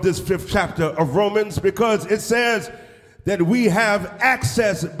 5 of this 5th chapter of Romans, because it says that we have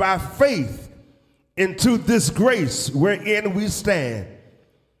access by faith into this grace wherein we stand,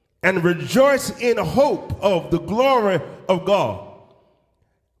 and rejoice in hope of the glory of God.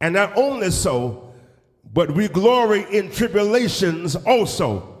 And not only so, but we glory in tribulations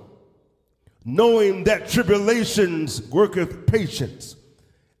also, knowing that tribulations worketh patience,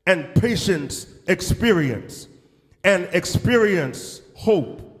 and patience experience, and experience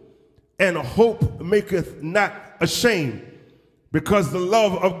hope, and hope maketh not ashamed, because the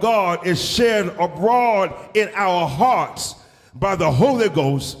love of God is shed abroad in our hearts by the Holy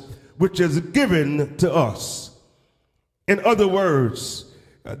Ghost, which is given to us. In other words,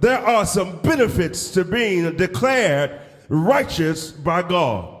 there are some benefits to being declared righteous by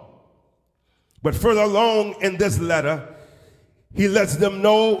God. But further along in this letter, he lets them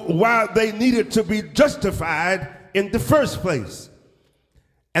know why they needed to be justified in the first place.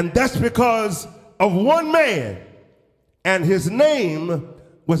 And that's because of one man, and his name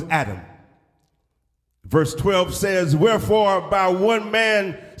was Adam. Verse 12 says, wherefore by one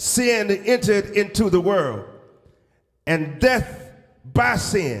man sin entered into the world, and death by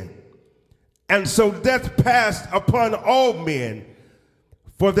sin. And so death passed upon all men,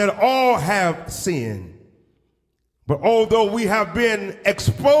 for that all have sinned. But although we have been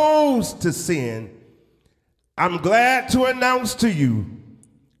exposed to sin, I'm glad to announce to you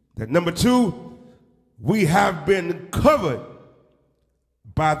that number 2, we have been covered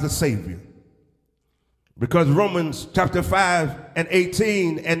by the Savior. Because Romans chapter 5 and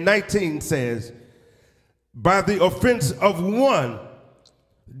 18 and 19 says, by the offense of one,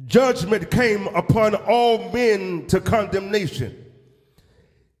 judgment came upon all men to condemnation.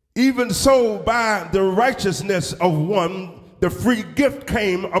 Even so, by the righteousness of one, the free gift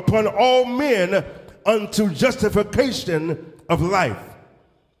came upon all men unto justification of life.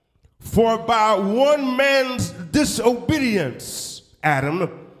 For by one man's disobedience,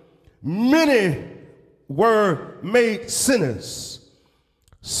 Adam, many were made sinners.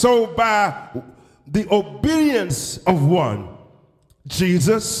 So by the obedience of one,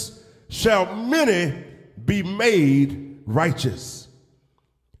 Jesus, shall many be made righteous.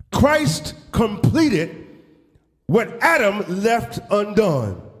 Christ completed what Adam left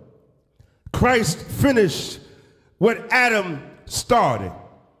undone. Christ finished what Adam started.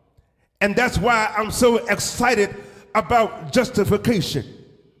 And that's why I'm so excited about justification.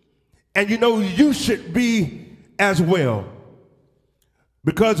 And you know, you should be as well.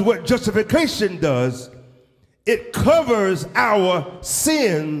 Because what justification does, it covers our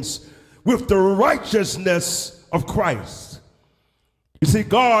sins with the righteousness of Christ. You see,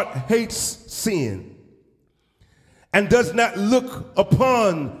 God hates sin and does not look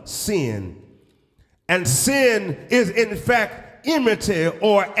upon sin. And sin is in fact enmity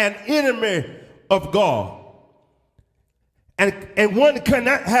or an enemy of God. And one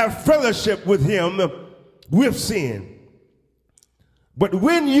cannot have fellowship with him with sin. But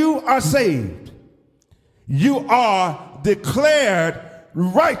when you are saved, you are declared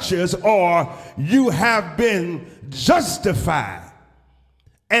righteous, or you have been justified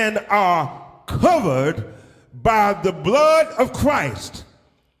and are covered by the blood of Christ.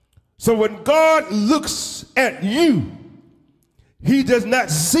 So when God looks at you, he does not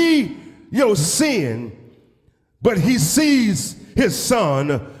see your sin, but he sees his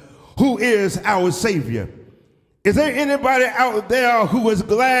son, who is our Savior. Is there anybody out there who is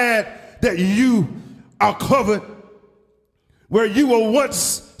glad that you are covered? Where you were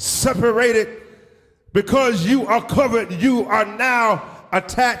once separated, because you are covered, you are now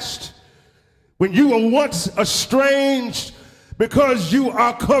attached. When you were once estranged, because you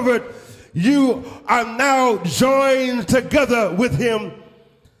are covered, you are now joined together with him.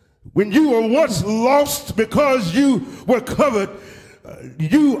 When you were once lost, because you were covered,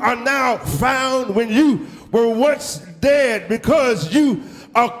 you are now found. When you were once dead, because you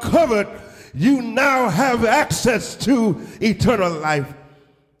are covered, you now have access to eternal life.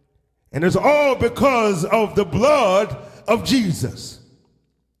 And it's all because of the blood of Jesus.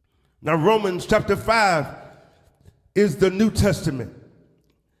 Now, Romans chapter 5 is the New Testament.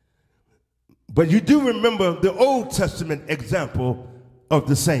 But you do remember the Old Testament example of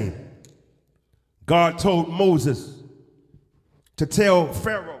the same. God told Moses to tell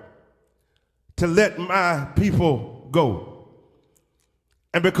Pharaoh to let my people go.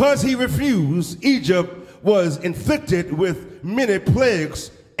 And because he refused, Egypt was inflicted with many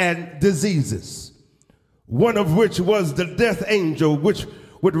plagues and diseases, one of which was the death angel, which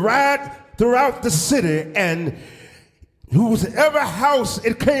would ride throughout the city, and whosever house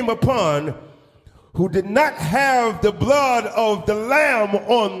it came upon, who did not have the blood of the Lamb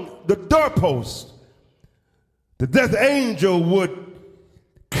on the doorpost, the death angel would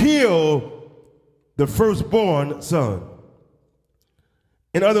kill the firstborn son.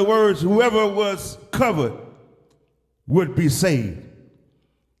 In other words, whoever was covered would be saved.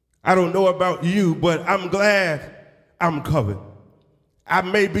 I don't know about you, but I'm glad I'm covered. I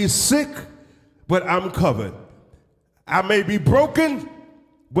may be sick, but I'm covered. I may be broken,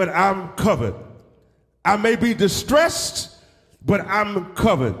 but I'm covered. I may be distressed, but I'm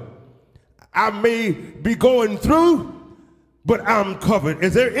covered. I may be going through, but I'm covered.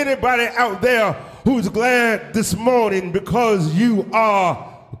 Is there anybody out there who's glad this morning because you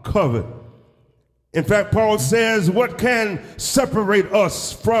are covered? In fact, Paul says, what can separate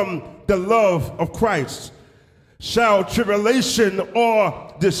us from the love of Christ? Shall tribulation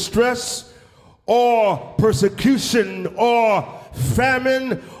or distress or persecution or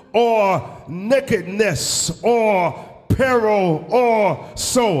famine or nakedness or peril or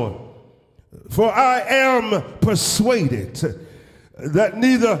sword? For I am persuaded that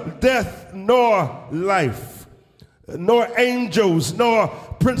neither death nor life, nor angels, nor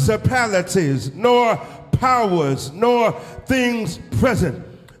principalities, nor powers, nor things present,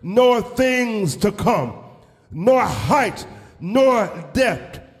 nor things to come, nor height, nor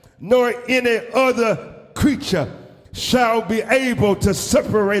depth, nor any other creature shall be able to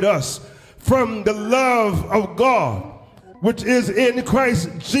separate us from the love of God, which is in Christ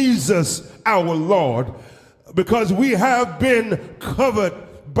Jesus our Lord, because we have been covered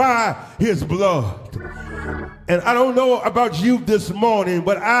by his blood. And I don't know about you this morning,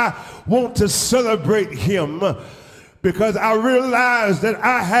 but I want to celebrate him because I realize that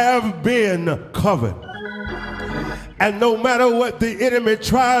I have been covered. And no matter what the enemy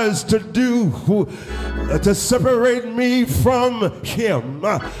tries to do to separate me from him,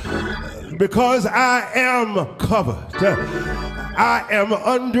 because I am covered, I am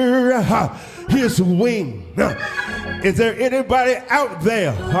under his wing. Is there anybody out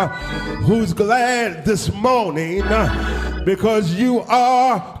there who's glad this morning because you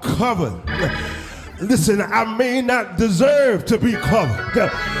are covered? Listen, I may not deserve to be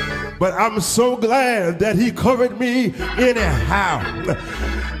covered, but I'm so glad that he covered me anyhow.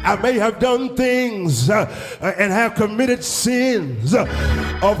 I may have done things and have committed sins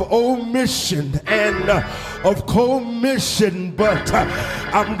of omission and of commission, but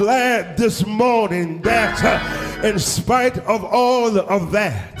I'm glad this morning that in spite of all of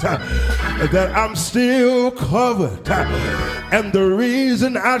that, that I'm still covered. And the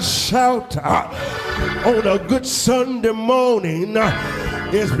reason I shout on a good Sunday morning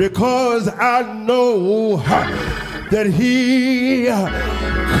is because I know that he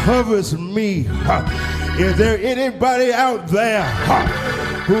covers me. Is there anybody out there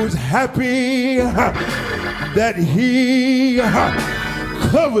who's happy that he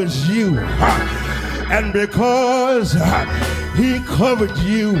covers you? And because he covered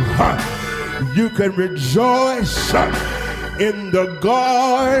you, you can rejoice in the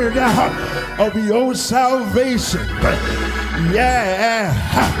God of your salvation. Yeah.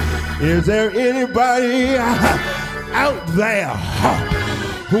 Is there anybody out there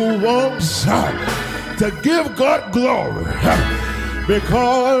who wants to give God glory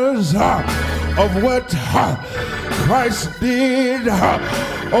because of what Christ did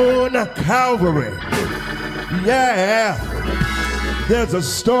on Calvary. Yeah, there's a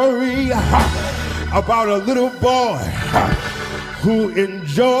story about a little boy who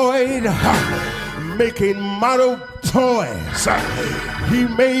enjoyed making model toys. He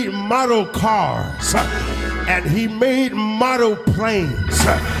made model cars and he made model planes.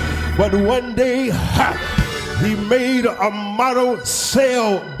 But one day he made a model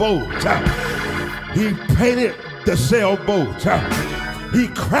sailboat. He painted the sailboat. He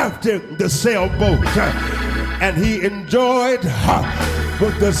crafted the sailboat. And he enjoyed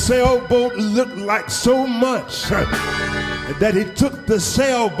what the sailboat looked like so much that he took the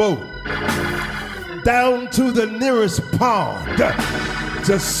sailboat down to the nearest pond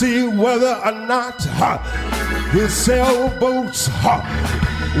to see whether or not his sailboats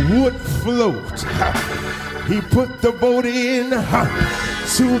would float. He put the boat in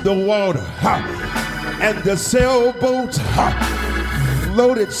to the water, and the sailboat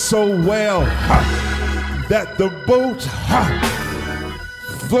floated so well that the boat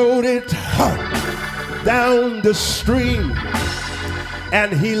floated down the stream,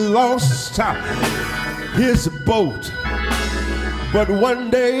 and he lost his boat. But one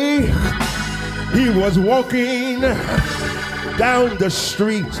day he was walking down the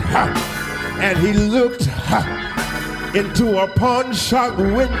street and he looked into a pawn shop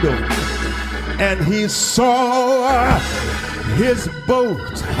window and he saw his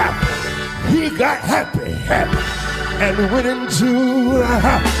boat. He got happy and went into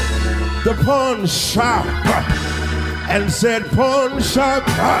the pawn shop and said, "Pawn shop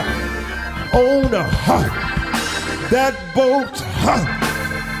owner, that boat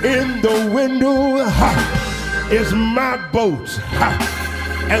in the window is my boat."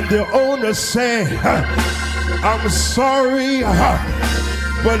 And the owner said, "I'm sorry,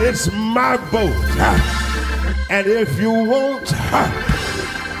 but it's my boat. And if you want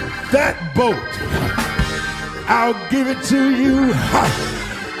that boat, I'll give it to you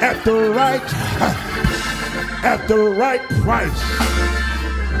at the right price."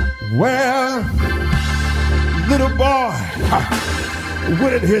 Well, little boy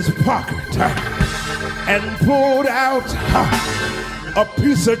went in his pocket and pulled out a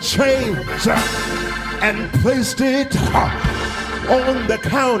piece of change and placed it on the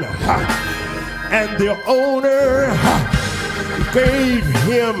counter, and the owner gave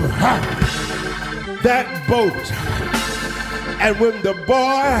him that boat. And when the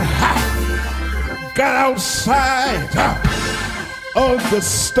boy got outside of the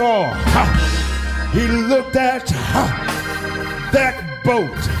store, he looked at that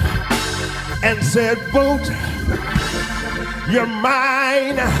boat and said, "Boat, you're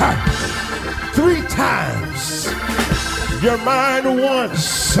mine 3 times. You're mine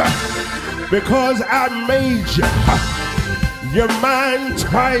once because I made you. You're mine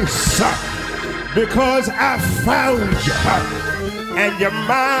twice because I found you. And you're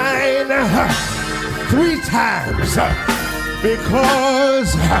mine 3 times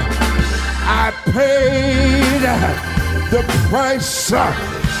because I paid the price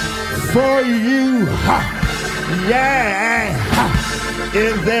for you." Yeah.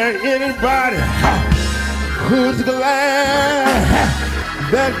 Is there anybody who's glad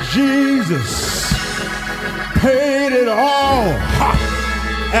that Jesus paid it all?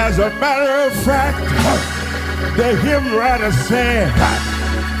 As a matter of fact, the hymn writer said,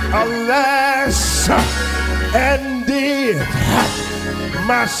 "Alas, and did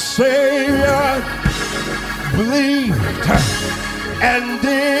my Savior bleed, and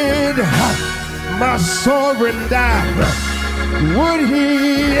did my sovereign die, would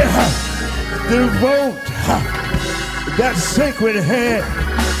he devote that sacred head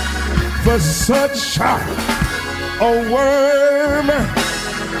for such a worm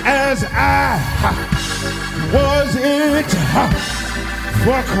as I? Was it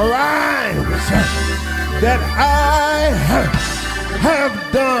for crimes that I have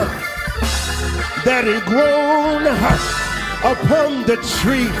done that he groaned upon the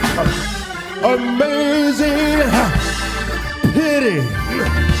tree? Amazing pity,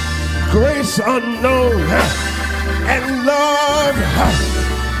 grace unknown, and love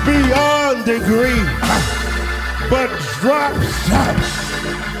beyond degree. But drops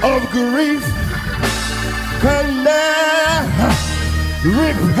of grief can never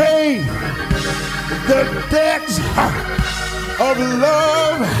repay the debts of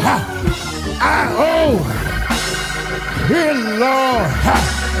love I owe. Here, Lord,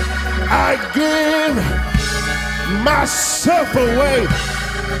 I give myself away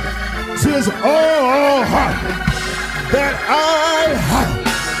this is all that I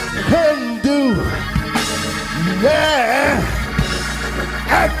can do. Yeah,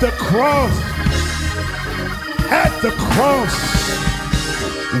 at the cross,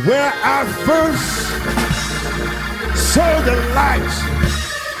 where I first saw the light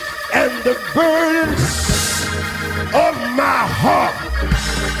and the burdens of my heart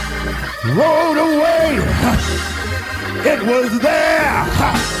rolled away. It was there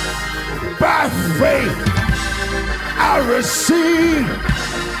by faith I received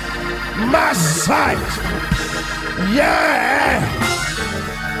my sight. Yeah,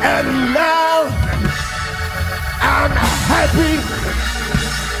 and now I'm happy.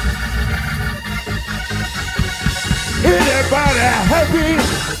 Anybody happy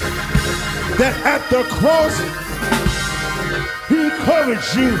that at the cross he covered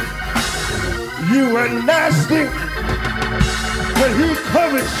you? You were nasty, but he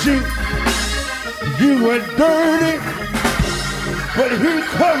covered you. You were dirty, but he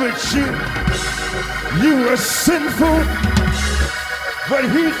covered you. You were sinful, but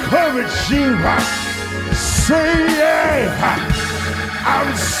he covered you. Say yeah,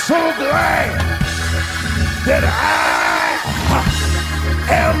 I'm so glad that I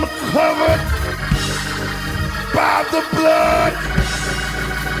am covered by the blood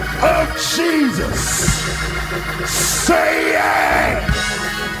of Jesus. Say yeah.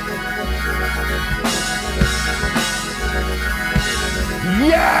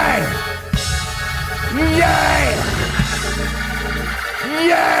 Yeah. Yeah.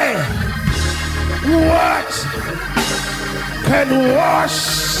 Yeah. What can wash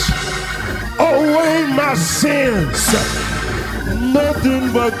away my sins? Nothing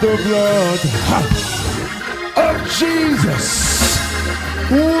but the blood of Jesus.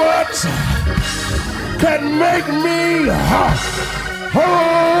 What can make me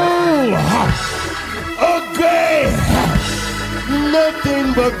whole again? Nothing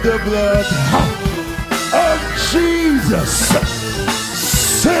but the blood of Jesus.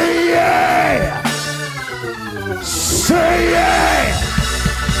 Say yeah. Say yeah.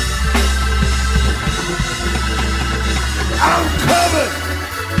 I'm covered.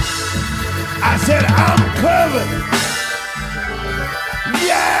 I said I'm covered.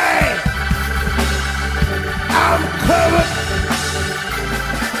 Yeah. I'm covered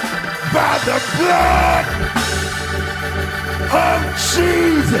by the blood of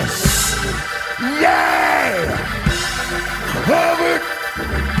Jesus. Yeah. Covered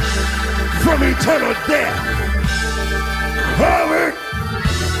from eternal death. Covered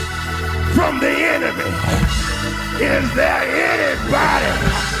from the enemy. Is there anybody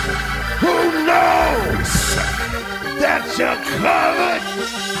who knows that you're covered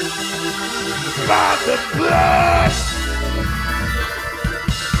by the blood?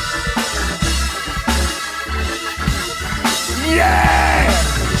 Yeah!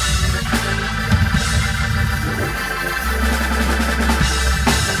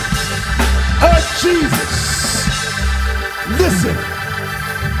 Oh, Jesus! Listen!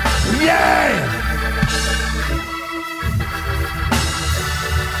 Yeah!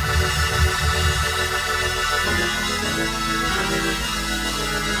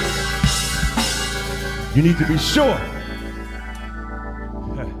 You need to be sure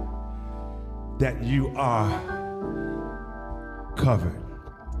that you are covered.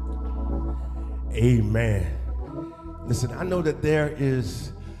 Amen. Listen, I know that there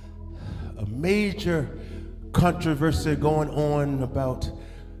is a major controversy going on about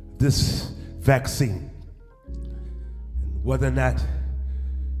this vaccine, whether or not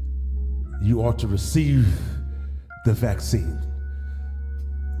you ought to receive the vaccine,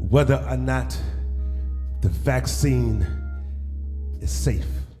 whether or not the vaccine is safe.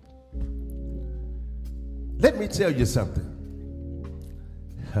 Let me tell you something.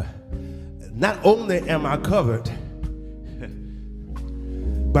 Not only am I covered,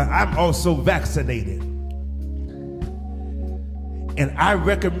 but I'm also vaccinated. And I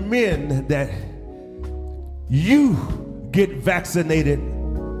recommend that you get vaccinated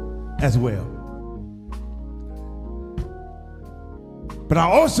as well. But I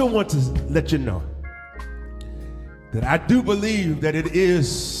also want to let you know that I do believe that it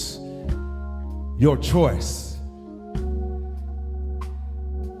is your choice.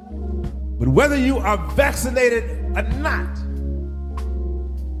 But whether you are vaccinated or not,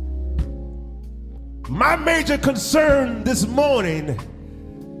 my major concern this morning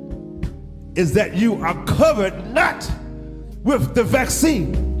is that you are covered not with the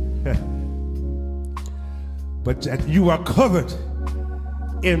vaccine, but that you are covered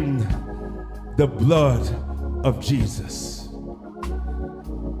in the blood of Jesus.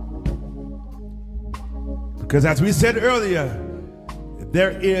 Because as we said earlier,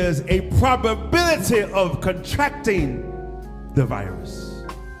 there is a probability of contracting the virus.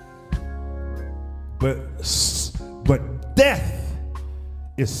 But death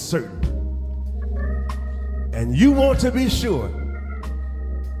is certain. And you want to be sure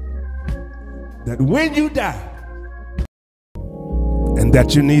that when you die, and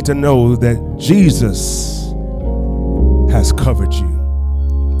that you need to know that Jesus has covered you.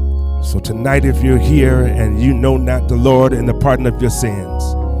 So tonight, if you're here and you know not the Lord and the pardon of your sins,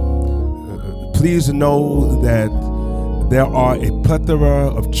 please know that there are a plethora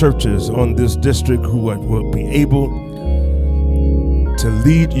of churches on this district who will be able to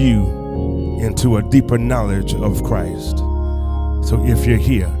lead you into a deeper knowledge of Christ. So if you're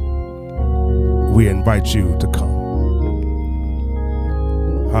here, we invite you to come.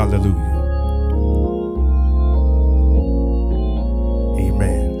 Hallelujah.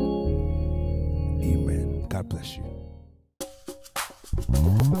 Amen. Amen. God bless you.